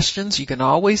have questions, you can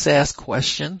always ask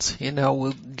questions.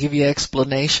 We'll give you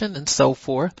explanation and so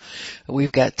forth.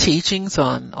 We've got teachings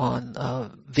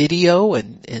on video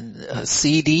and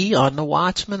CD on the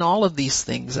Watchman. All of these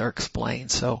things are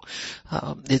explained. So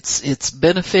it's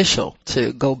beneficial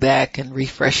to go back and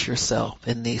refresh yourself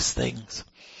in these things.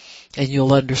 And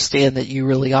you'll understand that you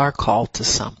really are called to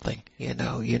something.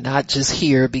 You're not just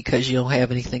here because you don't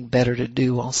have anything better to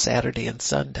do on Saturday and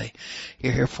Sunday.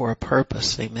 You're here for a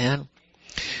purpose. Amen.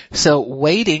 So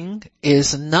waiting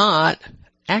is not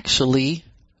actually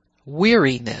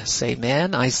weariness.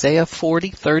 Amen. Isaiah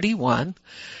 40:31.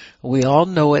 We all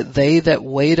know it. They that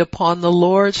wait upon the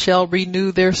Lord shall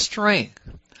renew their strength.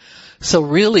 So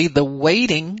really the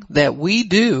waiting that we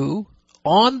do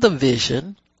on the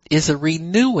vision is a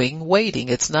renewing waiting.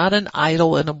 It's not an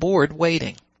idle and a bored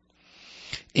waiting.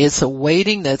 It's a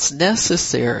waiting that's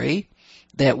necessary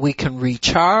that we can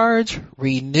recharge,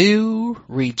 renew,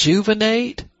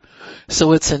 rejuvenate.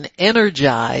 So it's an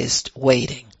energized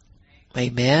waiting.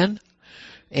 Amen.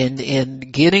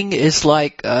 And getting is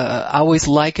like, I always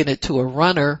liken it to a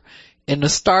runner in the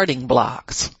starting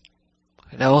blocks.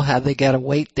 How they gotta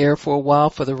wait there for a while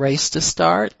for the race to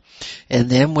start. And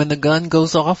then when the gun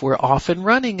goes off, we're off and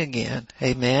running again.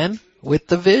 Amen. With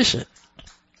the vision.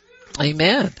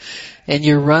 Amen. And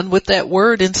you run with that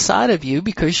word inside of you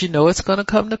because you know it's going to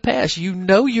come to pass. You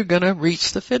know you're going to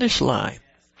reach the finish line.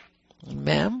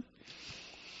 Amen.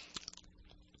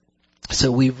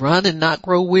 So we run and not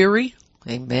grow weary.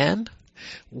 Amen.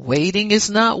 Waiting is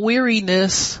not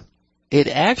weariness. It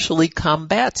actually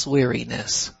combats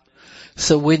weariness.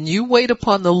 So when you wait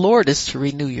upon the Lord, it's to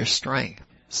renew your strength.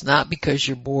 It's not because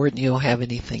you're bored and you don't have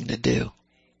anything to do.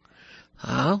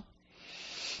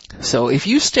 So if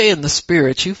you stay in the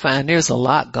Spirit, you find there's a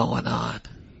lot going on.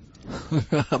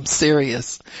 I'm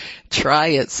serious. Try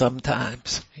it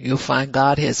sometimes. You'll find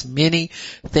God has many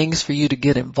things for you to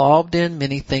get involved in,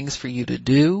 many things for you to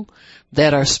do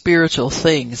that are spiritual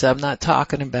things. I'm not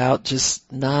talking about just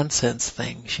nonsense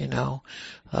things,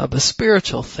 but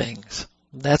spiritual things.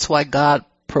 That's why God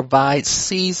provides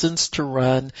seasons to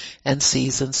run and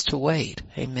seasons to wait.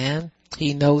 Amen.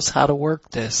 He knows how to work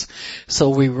this. So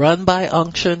we run by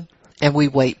unction and we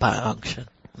wait by unction.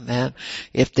 Amen.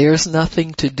 If there's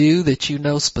nothing to do that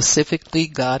specifically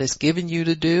God has given you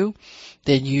to do,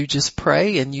 then you just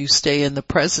pray and you stay in the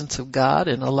presence of God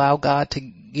and allow God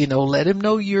to, let Him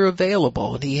know you're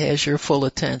available and He has your full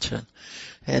attention.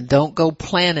 And don't go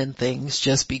planning things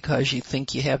just because you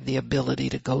think you have the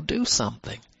ability to go do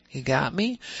something. You got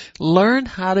me? Learn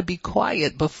how to be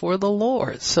quiet before the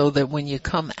Lord so that when you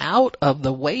come out of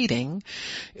the waiting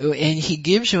and He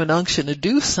gives you an unction to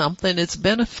do something, it's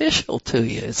beneficial to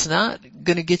you. It's not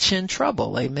going to get you in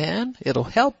trouble. Amen? It'll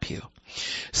help you.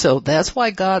 So that's why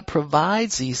God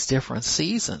provides these different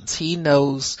seasons. He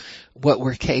knows what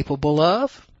we're capable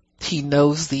of. He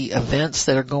knows the events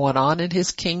that are going on in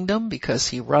His kingdom because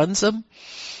He runs them.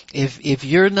 If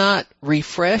you're not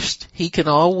refreshed, He can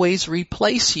always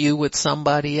replace you with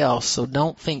somebody else. So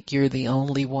don't think you're the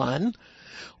only one,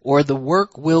 or the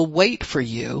work will wait for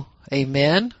you.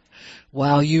 Amen.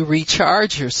 While you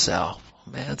recharge yourself.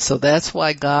 Man. So that's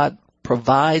why God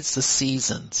provides the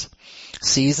seasons.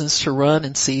 Seasons to run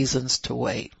and seasons to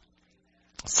wait.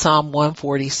 Psalm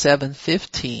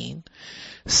 147:15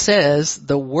 says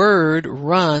the word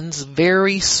runs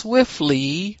very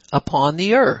swiftly upon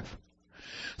the earth.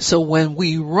 So when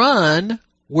we run,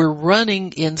 we're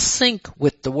running in sync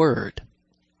with the word.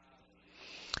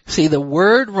 See, the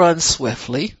word runs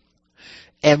swiftly,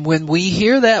 and when we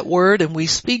hear that word and we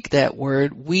speak that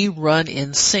word, we run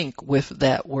in sync with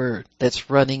that word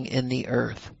that's running in the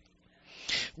earth.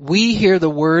 We hear the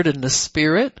word in the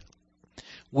Spirit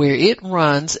where it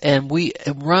runs, and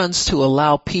it runs to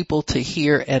allow people to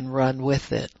hear and run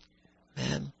with it.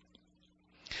 Man.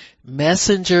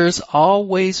 Messengers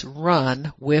always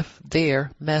run with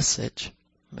their message.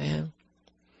 Man.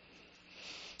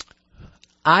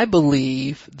 I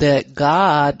believe that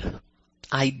God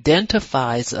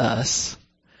identifies us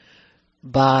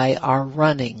by our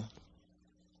running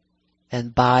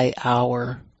and by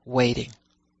our waiting.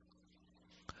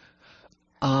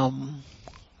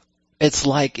 It's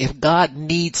like if God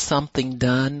needs something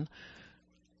done,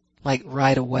 like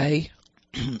right away,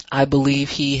 I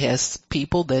believe He has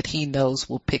people that He knows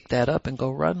will pick that up and go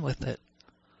run with it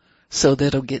so that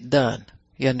it'll get done.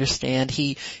 You understand?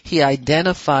 He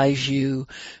identifies you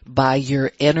by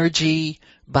your energy,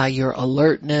 by your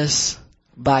alertness,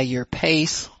 by your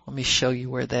pace. Let me show you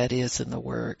where that is in the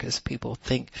Word, because people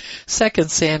think 2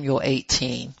 Samuel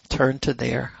 18. Turn to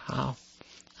there. I'll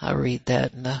read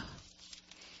that in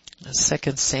 2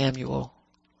 Samuel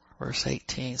verse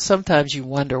 18. Sometimes you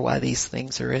wonder why these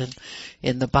things are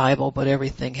in the Bible, but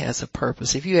everything has a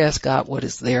purpose. If you ask God what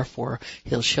it's there for,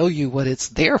 He'll show you what it's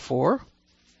there for.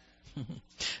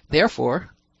 Therefore,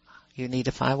 you need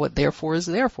to find what therefore is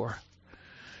there for.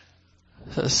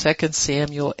 So 2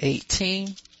 Samuel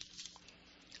 18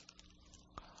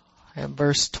 and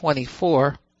verse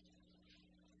 24.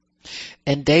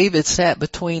 And David sat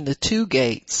between the two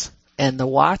gates, and the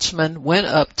watchman went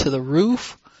up to the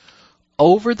roof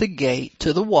over the gate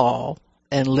to the wall,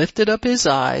 and lifted up his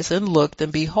eyes and looked,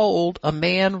 and behold, a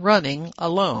man running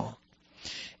alone.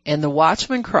 And the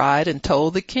watchman cried and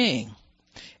told the king.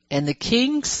 And the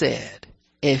king said,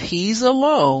 if he's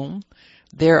alone,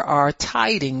 there are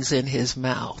tidings in his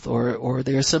mouth, or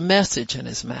there's a message in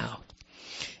his mouth.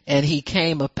 And he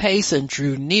came apace and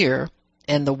drew near,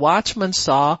 and the watchman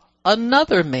saw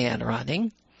another man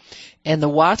running. And the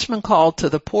watchman called to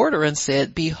the porter and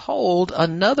said, behold,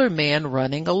 another man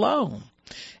running alone.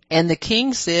 And the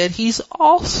king said, he's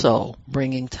also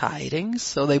bringing tidings.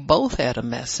 So they both had a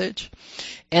message.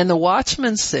 And the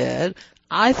watchman said,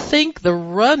 I think the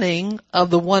running of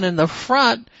the one in the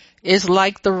front is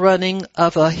like the running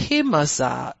of Ahimaaz,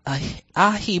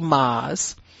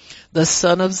 the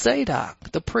son of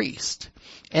Zadok, the priest.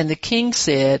 And the king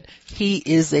said, he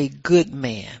is a good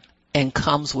man and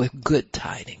comes with good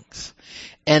tidings.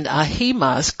 And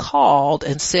Ahimaaz called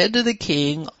and said to the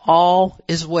king, all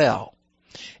is well.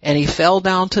 And he fell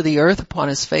down to the earth upon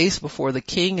his face before the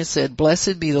king and said,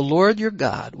 blessed be the Lord your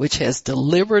God, which has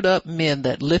delivered up men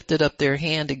that lifted up their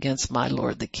hand against my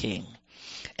lord the king.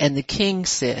 And the king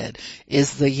said,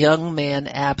 is the young man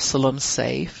Absalom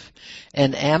safe?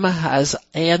 And Ahimaaz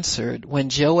answered, when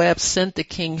Joab sent the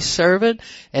king's servant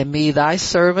and me thy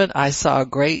servant, I saw a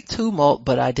great tumult,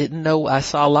 but I didn't know, I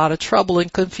saw a lot of trouble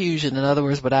and confusion, in other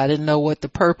words, but I didn't know what the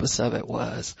purpose of it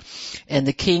was. And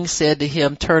the king said to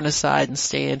him, turn aside and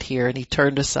stand here. And he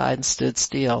turned aside and stood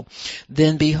still.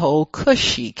 Then behold,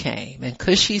 Cushi came. And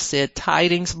Cushi said,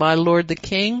 tidings, my lord the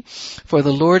king, for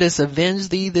the Lord has avenged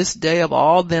thee this day of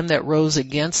all them that rose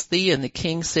against thee. And the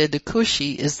king said to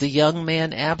Cushi, is the young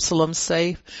man Absalom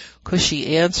safe?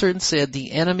 Cushi answered and said,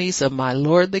 the enemies of my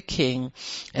lord the king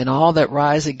and all that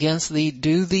rise against thee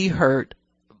do thee hurt,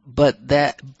 but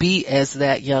that be as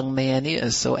that young man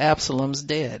is. So Absalom's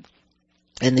dead.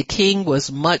 And the king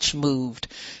was much moved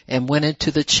and went into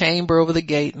the chamber over the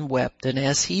gate and wept. And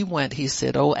as he went, he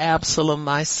said, O Absalom,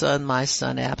 my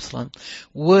son Absalom,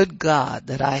 would God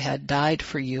that I had died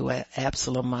for you,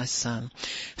 Absalom, my son.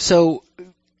 So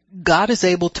God is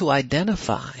able to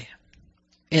identify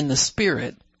in the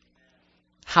spirit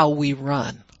how we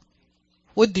run.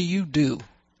 What do you do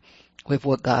with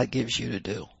what God gives you to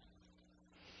do?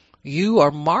 You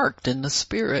are marked in the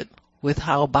spirit with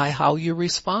by how you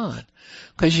respond.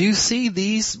 Because you see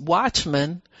these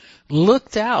watchmen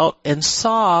looked out and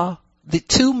saw the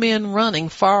two men running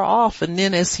far off, and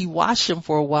then as he watched them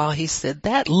for a while, he said,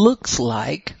 that looks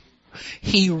like,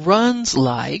 he runs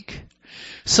like.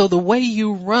 So the way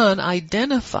you run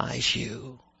identifies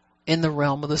you in the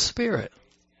realm of the spirit.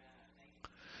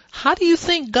 How do you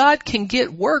think God can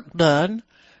get work done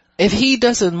if he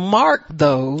doesn't mark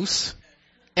those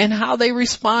and how they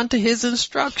respond to his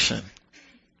instruction?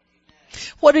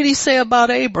 What did he say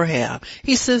about Abraham?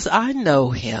 He says, I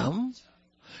know him.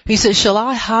 He says, shall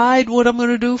I hide what I'm going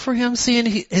to do for him, seeing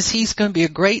he's going to be a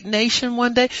great nation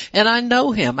one day? And I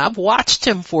know him. I've watched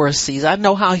him for a season. I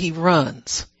know how he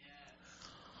runs.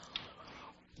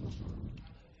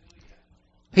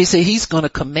 He said he's going to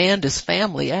command his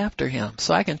family after him,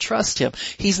 so I can trust him.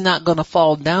 He's not going to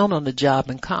fall down on the job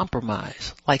and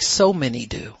compromise like so many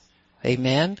do.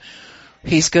 Amen.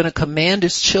 He's going to command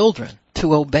his children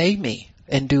to obey me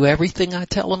and do everything I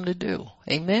tell them to do.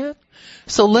 Amen.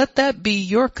 So let that be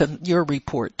your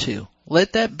report too.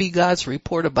 Let that be God's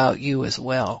report about you as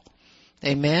well.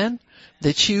 Amen.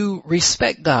 That you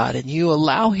respect God and you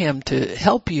allow him to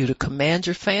help you to command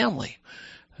your family.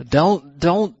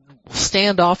 Don't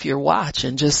stand off your watch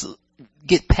and just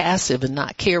get passive and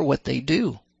not care what they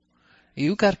do.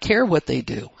 You got to care what they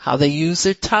do, how they use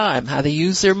their time, how they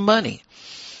use their money,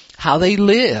 how they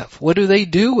live, what do they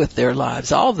do with their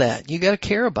lives, all that. You got to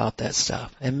care about that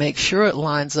stuff and make sure it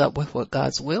lines up with what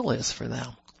God's will is for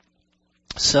them.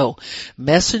 So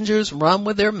messengers run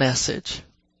with their message.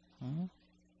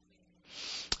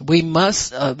 We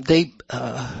must,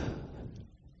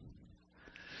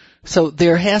 So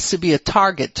there has to be a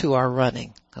target to our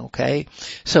running, okay?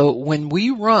 So when we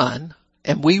run,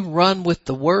 and we run with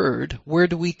the word, where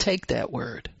do we take that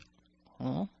word?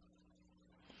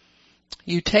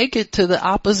 You take it to the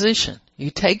opposition. You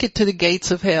take it to the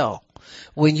gates of hell.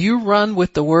 When you run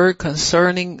with the word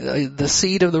concerning the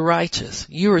seed of the righteous,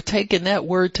 you are taking that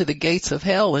word to the gates of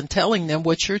hell and telling them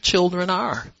what your children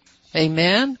are.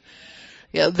 Amen?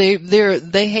 Yeah,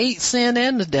 they hate sin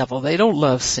and the devil. They don't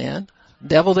love sin.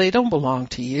 Devil, they don't belong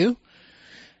to you.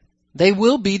 They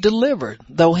will be delivered,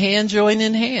 though hand join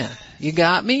in hand. You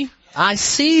got me? I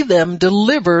see them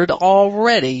delivered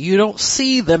already. You don't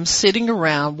see them sitting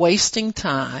around wasting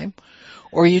time,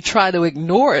 or you try to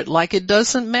ignore it like it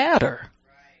doesn't matter.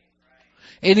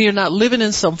 And you're not living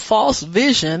in some false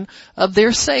vision of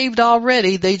they're saved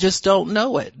already, they just don't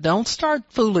know it. Don't start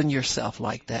fooling yourself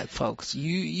like that, folks.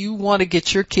 You want to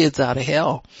get your kids out of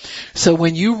hell. So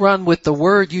when you run with the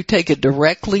word, you take it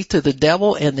directly to the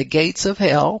devil and the gates of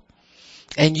hell,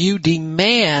 and you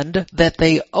demand that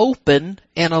they open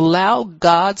and allow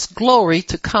God's glory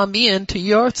to come into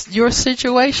your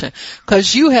situation.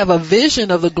 Because you have a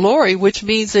vision of the glory, which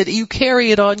means that you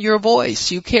carry it on your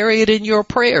voice. You carry it in your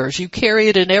prayers. You carry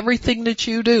it in everything that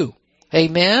you do.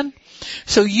 Amen?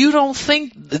 So you don't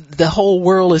think the whole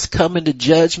world is coming to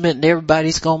judgment and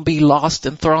everybody's going to be lost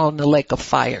and thrown in the lake of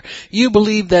fire. You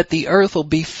believe that the earth will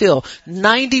be filled.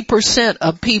 90%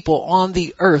 of people on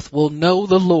the earth will know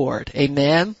the Lord.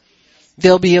 Amen.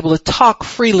 They'll be able to talk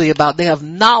freely about, they have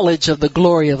knowledge of the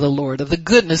glory of the Lord, of the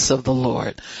goodness of the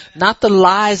Lord. Not the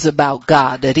lies about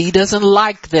God, that He doesn't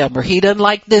like them, or He doesn't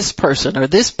like this person, or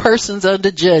this person's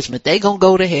under judgment. They gonna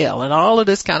go to hell, and all of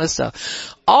this kind of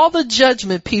stuff. All the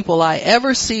judgment people I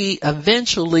ever see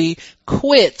eventually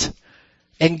quit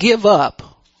and give up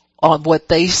on what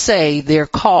they say their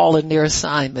call and their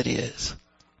assignment is.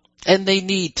 And they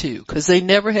need to, because they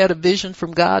never had a vision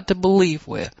from God to believe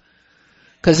with.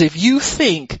 Because if you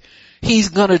think He's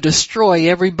going to destroy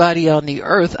everybody on the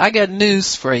earth, I got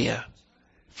news for you.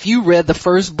 If you read the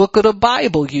first book of the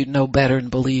Bible, you'd know better and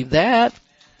believe that.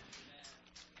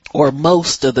 Or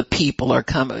most of the people are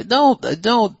coming.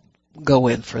 Don't go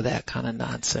in for that kind of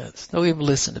nonsense. Don't even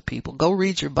listen to people. Go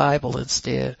read your Bible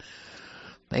instead.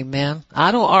 Amen.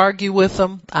 I don't argue with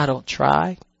them. I don't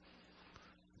try.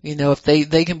 You know, if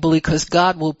they can believe, because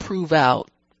God will prove out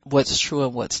what's true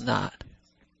and what's not.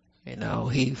 You know,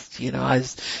 I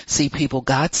see people,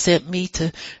 God sent me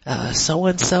to,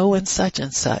 so-and-so and such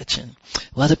and such. And,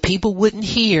 well, the people wouldn't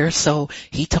hear, so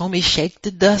He told me shake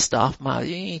the dust off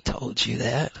He ain't told you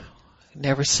that. He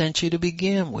never sent you to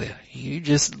begin with. You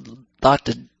just thought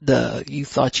you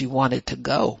thought you wanted to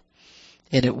go.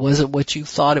 And it wasn't what you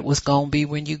thought it was going to be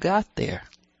when you got there.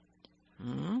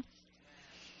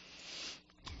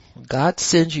 God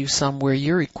sends you somewhere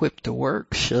you're equipped to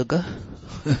work, sugar.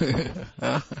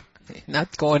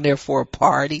 Not going there for a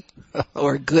party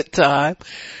or a good time.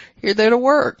 You're there to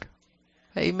work.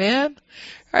 Amen.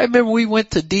 I remember we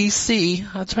went to D.C.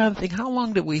 I'm trying to think, how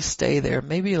long did we stay there?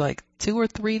 Maybe like 2 or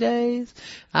 3 days.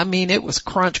 I mean, it was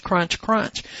crunch, crunch,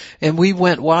 crunch. And we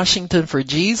went Washington for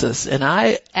Jesus, and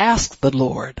I asked the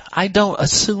Lord. I don't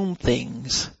assume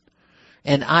things,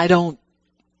 and I don't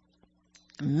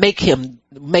make Him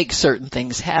make certain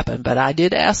things happen. But I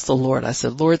did ask the Lord. I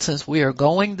said, Lord, since we are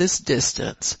going this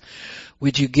distance,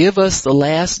 would you give us the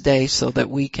last day so that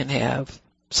we can have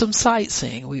some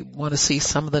sightseeing? We want to see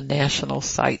some of the national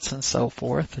sites and so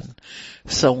forth and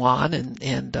so on.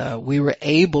 And we were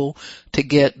able to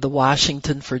get the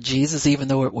Washington for Jesus, even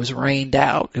though it was rained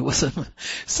out. It was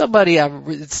somebody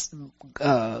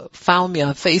found me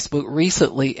on Facebook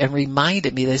recently and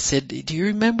reminded me. They said, do you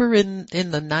remember in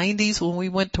the 90s when we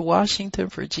went to Washington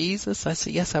for Jesus? I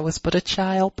said, yes, I was but a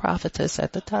child prophetess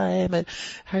at the time. And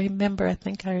I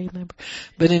think I remember.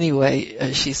 But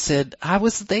anyway, she said, I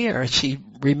was there. And she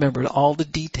remembered all the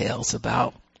details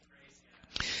about.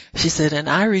 She said, and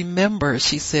I remember,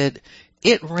 she said,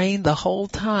 it rained the whole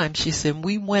time. She said,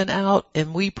 we went out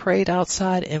and we prayed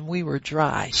outside and we were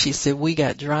dry. She said, we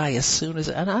got dry as soon as,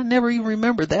 and I never even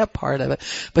remembered that part of it.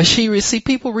 But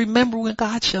people remember when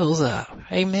God shows up.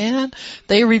 Amen.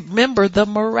 They remember the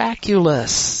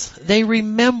miraculous. They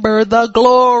remember the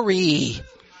glory.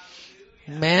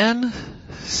 Amen.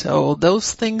 So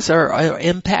those things are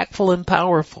impactful and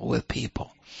powerful with people.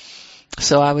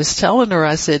 So I was telling her,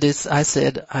 I said,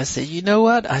 you know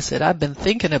what? I said, I've been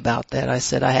thinking about that. I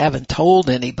said, I haven't told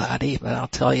anybody, but I'll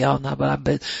tell y'all now,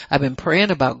 but I've been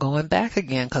praying about going back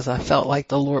again because I felt like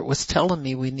the Lord was telling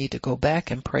me we need to go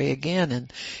back and pray again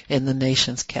in the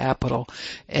nation's capital.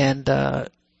 And,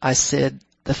 I said,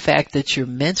 the fact that you're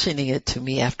mentioning it to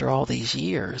me after all these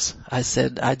years, I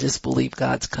said, I just believe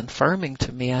God's confirming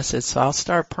to me. I said, so I'll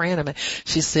start praying.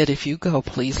 She said, if you go,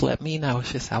 please let me know.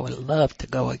 She said, I would love to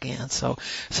go again. So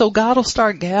God will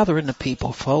start gathering the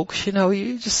people, folks. You know,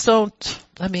 you just don't,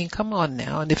 come on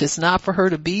now. And if it's not for her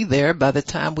to be there by the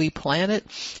time we plan it,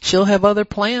 she'll have other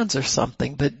plans or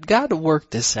something. But God will work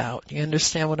this out. You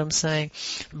understand what I'm saying?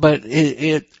 But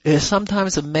it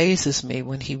sometimes amazes me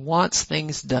when He wants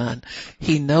things done.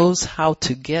 He knows how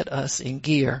to get us in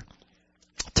gear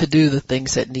to do the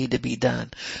things that need to be done.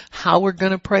 How we're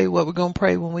going to pray, what we're going to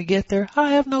pray when we get there,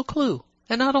 I have no clue.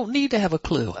 And I don't need to have a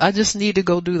clue. I just need to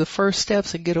go do the first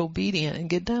steps and get obedient and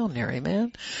get down there,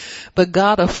 amen? But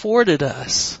God afforded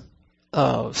us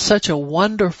such a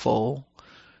wonderful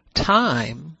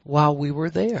time while we were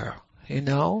there, you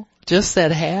know? Just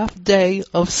that half day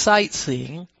of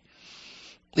sightseeing.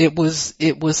 It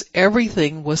was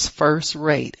everything was first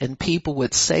rate, and people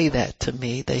would say that to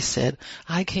me. They said,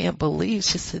 I can't believe,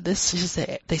 they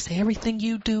say everything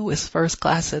you do is first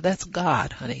class. I said, that's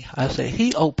God, honey. I said,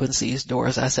 He opens these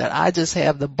doors. I said, I just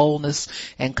have the boldness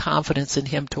and confidence in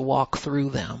Him to walk through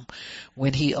them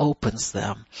when He opens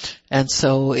them. And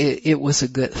so it was a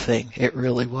good thing. It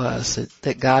really was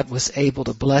that God was able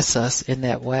to bless us in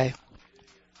that way.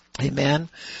 Amen.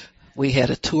 We had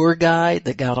a tour guide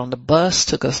that got on the bus,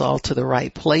 took us all to the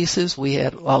right places. We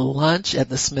had a lunch at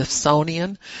the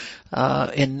Smithsonian.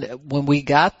 And when we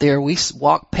got there, we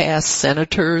walked past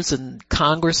senators and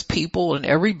Congress people and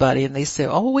everybody, and they said,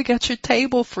 oh, we got your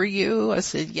table for you. I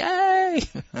said, yay.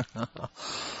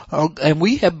 And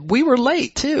we were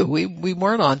late too. We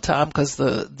weren't on time because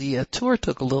the tour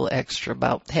took a little extra,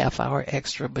 about half hour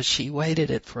extra, but she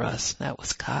waited it for us. That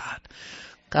was God.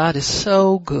 God is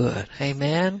so good.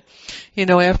 Amen. You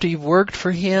know, after you've worked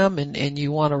for Him and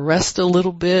you want to rest a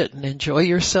little bit and enjoy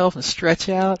yourself and stretch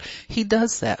out, He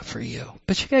does that for you.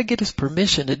 But you gotta get His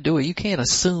permission to do it. You can't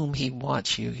assume He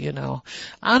wants you, you know.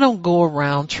 I don't go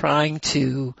around trying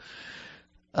to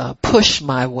push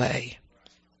my way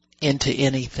into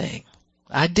anything.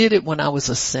 I did it when I was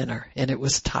a sinner and it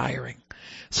was tiring.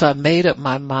 So I made up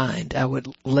my mind I would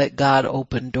let God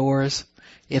open doors.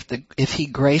 If He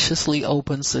graciously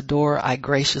opens the door, I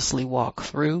graciously walk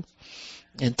through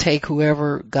and take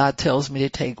whoever God tells me to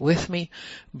take with me.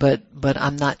 But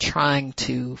I'm not trying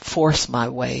to force my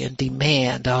way and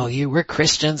demand, we're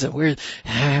Christians and we're,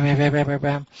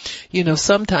 you know,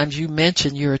 sometimes you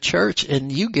mention you're a church and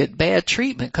you get bad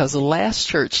treatment because the last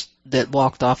church that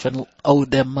walked off and owed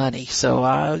them money.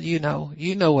 So, you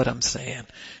know what I'm saying.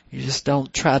 You just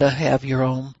don't try to have your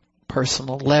own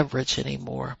personal leverage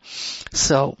anymore.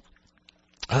 So,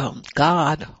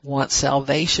 God wants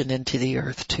salvation into the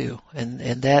earth too. And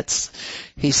that's,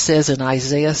 He says in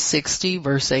Isaiah 60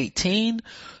 verse 18,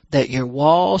 that your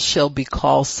walls shall be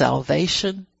called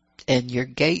salvation and your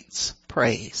gates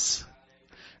praise.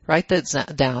 Write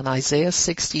that down, Isaiah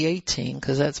 60:18,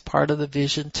 because that's part of the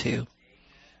vision too.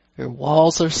 Your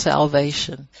walls are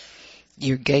salvation,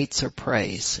 your gates are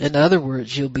praise. In other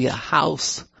words, you'll be a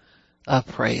house of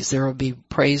praise. There will be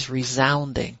praise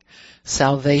resounding,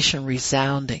 salvation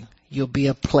resounding. You'll be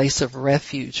a place of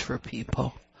refuge for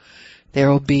people. There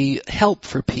will be help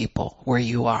for people where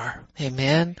you are.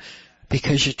 Amen.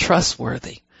 Because you're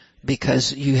trustworthy.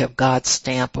 Because you have God's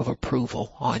stamp of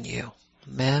approval on you.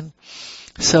 Amen.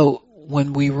 So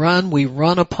when we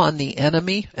run upon the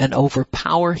enemy and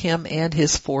overpower him and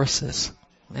his forces.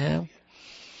 Amen.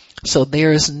 So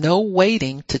there is no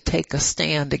waiting to take a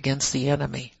stand against the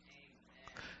enemy.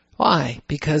 Why?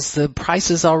 Because the price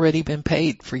has already been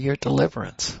paid for your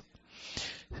deliverance.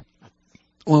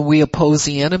 When we oppose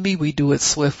the enemy, we do it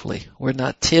swiftly. We're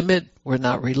not timid. We're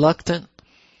not reluctant.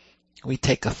 We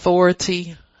take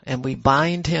authority and we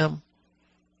bind him.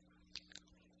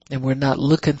 And we're not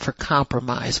looking for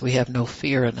compromise. We have no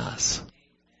fear in us.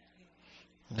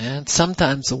 And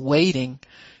sometimes the waiting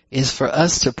is for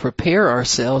us to prepare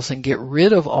ourselves and get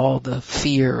rid of all the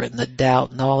fear and the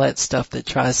doubt and all that stuff that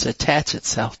tries to attach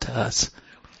itself to us.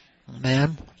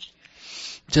 Amen.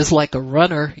 Just like a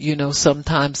runner, you know,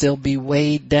 sometimes they'll be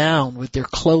weighed down with their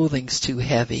clothing's too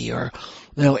heavy, or,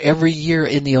 you know, every year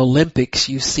in the Olympics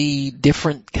you see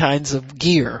different kinds of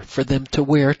gear for them to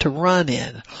wear to run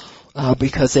in,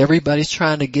 because everybody's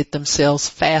trying to get themselves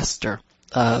faster,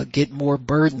 get more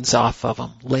burdens off of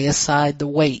them, lay aside the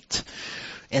weight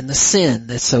and the sin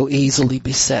that so easily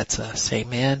besets us.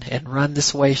 Amen. And run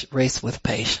this race with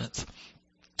patience.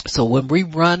 So when we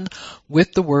run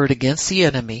with the word against the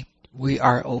enemy, we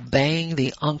are obeying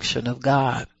the unction of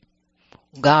God.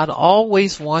 God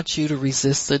always wants you to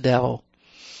resist the devil.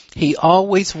 He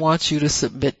always wants you to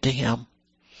submit to him.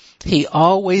 He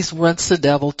always wants the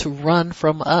devil to run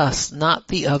from us, not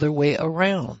the other way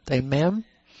around. Amen?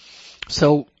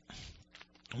 So,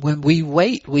 when we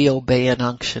wait, we obey an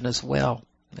unction as well.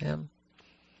 Amen?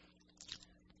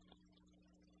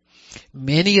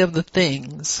 Many of the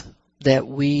things that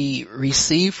we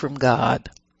receive from God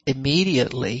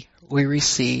immediately, we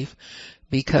receive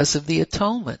because of the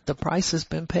atonement. The price has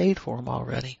been paid for them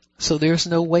already. So there's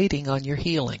no waiting on your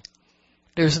healing.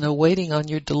 There's no waiting on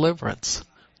your deliverance.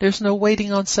 There's no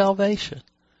waiting on salvation.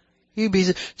 You'll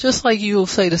be, just like you'll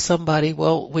say to somebody,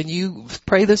 well, when you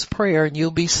pray this prayer and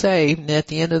you'll be saved, and at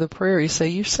the end of the prayer you say,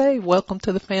 you're saved, welcome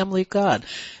to the family of God.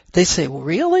 They say, well,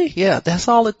 really? Yeah, that's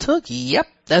all it took? Yep,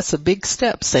 that's a big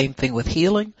step. Same thing with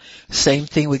healing. Same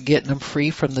thing with getting them free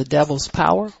from the devil's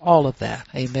power. All of that.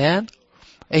 Amen?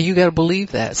 And you gotta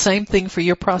believe that. Same thing for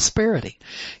your prosperity.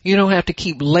 You don't have to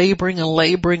keep laboring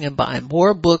and buying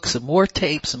more books and more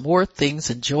tapes and more things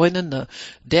and joining the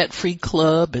debt-free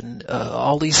club and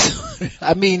all these.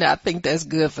 I mean, I think that's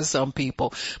good for some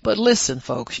people. But listen,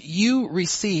 folks, you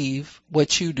receive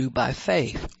what you do by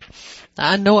faith.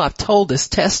 I know I've told this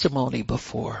testimony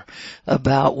before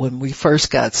about when we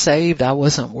first got saved. I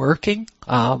wasn't working.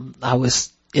 I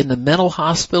was in the mental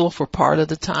hospital for part of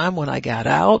the time. When I got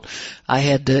out, I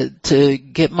had to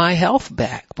get my health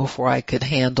back before I could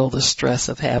handle the stress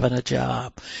of having a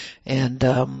job. And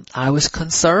I was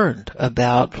concerned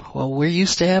about, well, we're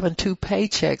used to having 2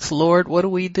 paychecks. Lord, what do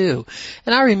we do?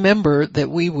 And I remember that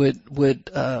we would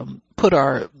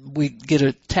we'd get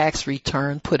a tax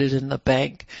return, put it in the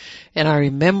bank. And I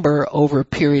remember over a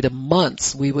period of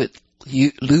months, we would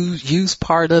use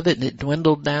part of it and it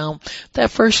dwindled down.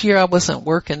 That first year I wasn't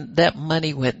working, that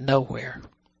money went nowhere.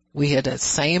 We had that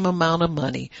same amount of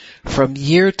money from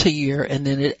year to year, and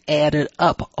then it added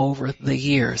up over the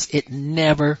years. It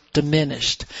never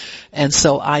diminished. And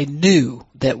so I knew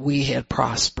that we had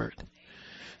prospered.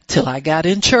 Till I got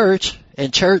in church,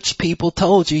 and church people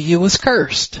told you was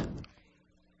cursed.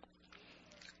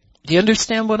 Do you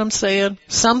understand what I'm saying?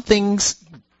 Some things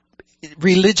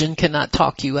religion cannot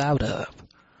talk you out of.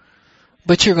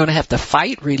 But you're going to have to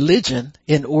fight religion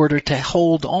in order to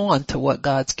hold on to what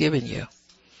God's given you.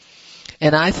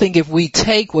 And I think if we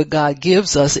take what God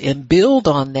gives us and build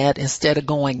on that instead of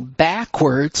going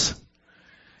backwards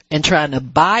and trying to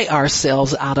buy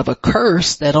ourselves out of a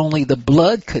curse that only the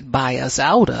blood could buy us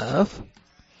out of,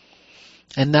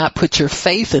 and not put your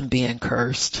faith in being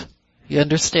cursed. You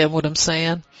understand what I'm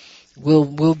saying?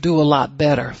 We'll do a lot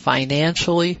better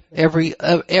financially, every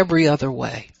other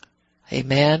way.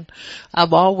 Amen.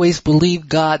 I've always believed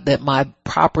God that my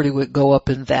property would go up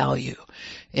in value.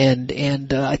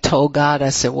 And I told God, I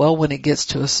said, well, when it gets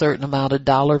to a certain amount of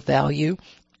dollar value,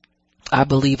 I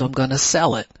believe I'm going to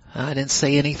sell it. I didn't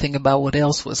say anything about what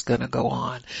else was going to go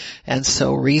on. And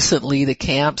so recently the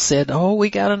camp said, oh, we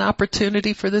got an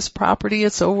opportunity for this property.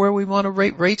 It's over where we want to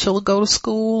Rachel to go to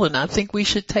school, and I think we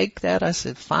should take that. I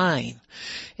said, fine.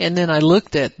 And then I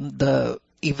looked at the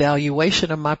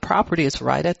evaluation of my property. It's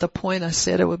right at the point I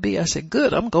said it would be. I said,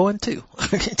 good, I'm going too.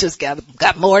 Just got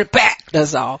more back,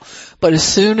 that's all. But as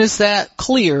soon as that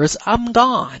clears, I'm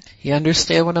gone. You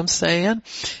understand what I'm saying?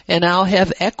 And I'll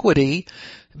have equity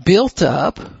built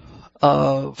up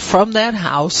from that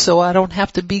house, so I don't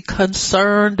have to be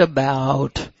concerned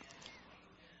about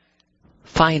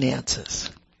finances.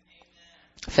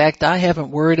 In fact, I haven't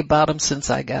worried about them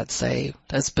since I got saved.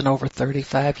 That's been over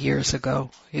 35 years ago.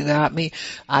 You got me?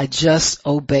 I just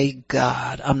obey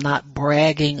God. I'm not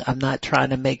bragging. I'm not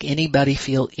trying to make anybody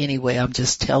feel any way. I'm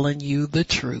just telling you the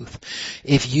truth.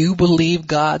 If you believe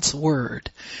God's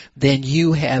word, then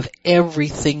you have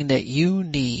everything that you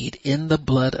need in the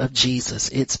blood of Jesus.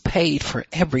 It's paid for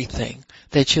everything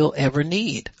that you'll ever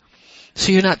need.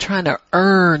 So you're not trying to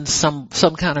earn some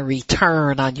kind of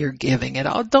return on your giving at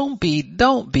all. Don't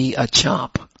be a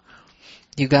chump.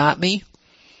 You got me?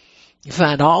 You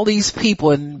find all these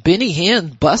people, and Benny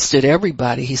Hinn busted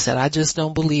everybody. He said, I just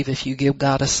don't believe if you give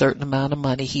God a certain amount of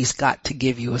money, he's got to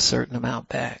give you a certain amount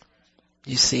back.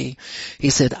 You see? He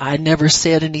said, I never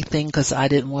said anything because I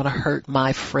didn't want to hurt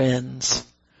my friends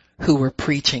who were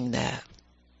preaching that.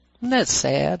 Isn't that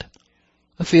sad?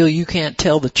 I feel you can't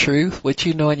tell the truth, what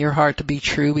you know in your heart to be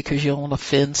true, because you don't want to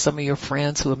offend some of your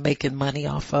friends who are making money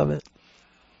off of it.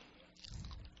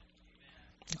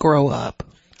 Grow up,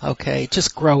 okay?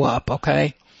 Just grow up,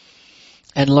 okay?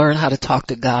 And learn how to talk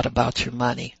to God about your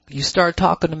money. You start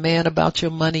talking to man about your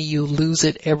money, you'll lose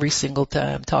it every single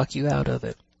time, talk you out of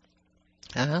it.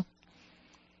 But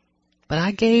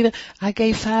I gave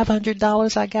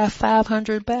 $500, I got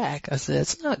 $500 back. I said,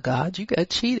 it's not God, you got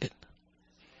cheated.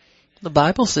 The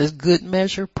Bible says good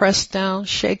measure, pressed down,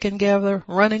 shaken together,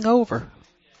 running over.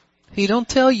 He don't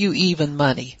tell you even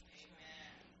money.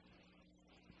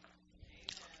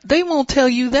 They won't tell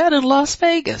you that in Las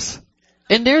Vegas.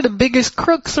 And they're the biggest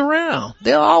crooks around.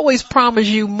 They'll always promise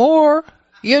you more.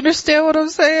 You understand what I'm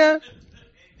saying?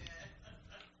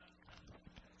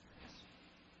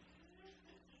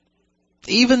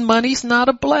 Even money's not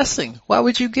a blessing. Why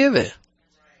would you give it?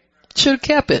 Should have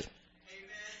kept it.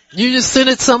 You just sent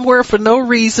it somewhere for no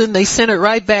reason. They sent it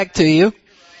right back to you.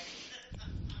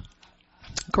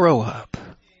 Grow up.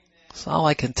 That's all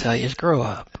I can tell you is grow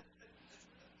up.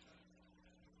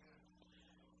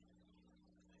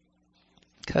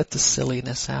 Cut the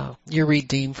silliness out. You're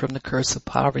redeemed from the curse of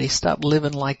poverty. Stop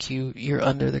living like you're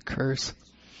under the curse.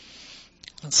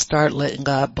 And start letting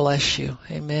God bless you.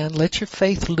 Amen. Let your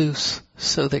faith loose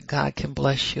so that God can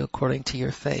bless you according to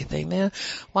your faith. Amen.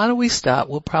 Why don't we stop?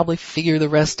 We'll probably figure the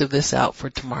rest of this out for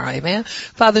tomorrow. Amen.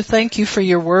 Father, thank you for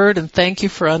your word and thank you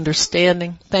for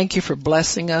understanding. Thank you for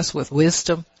blessing us with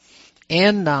wisdom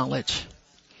and knowledge.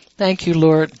 Thank you,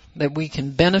 Lord, that we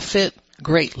can benefit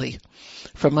greatly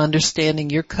from understanding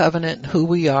your covenant and who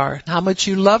we are and how much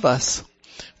you love us.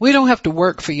 We don't have to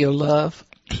work for your love.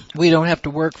 We don't have to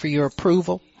work for your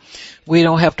approval. We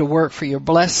don't have to work for your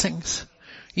blessings.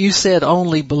 You said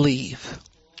only believe.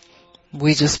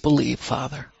 We just believe,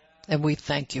 Father. And we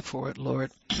thank you for it,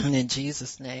 Lord. In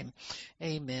Jesus' name,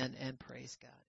 amen and praise God.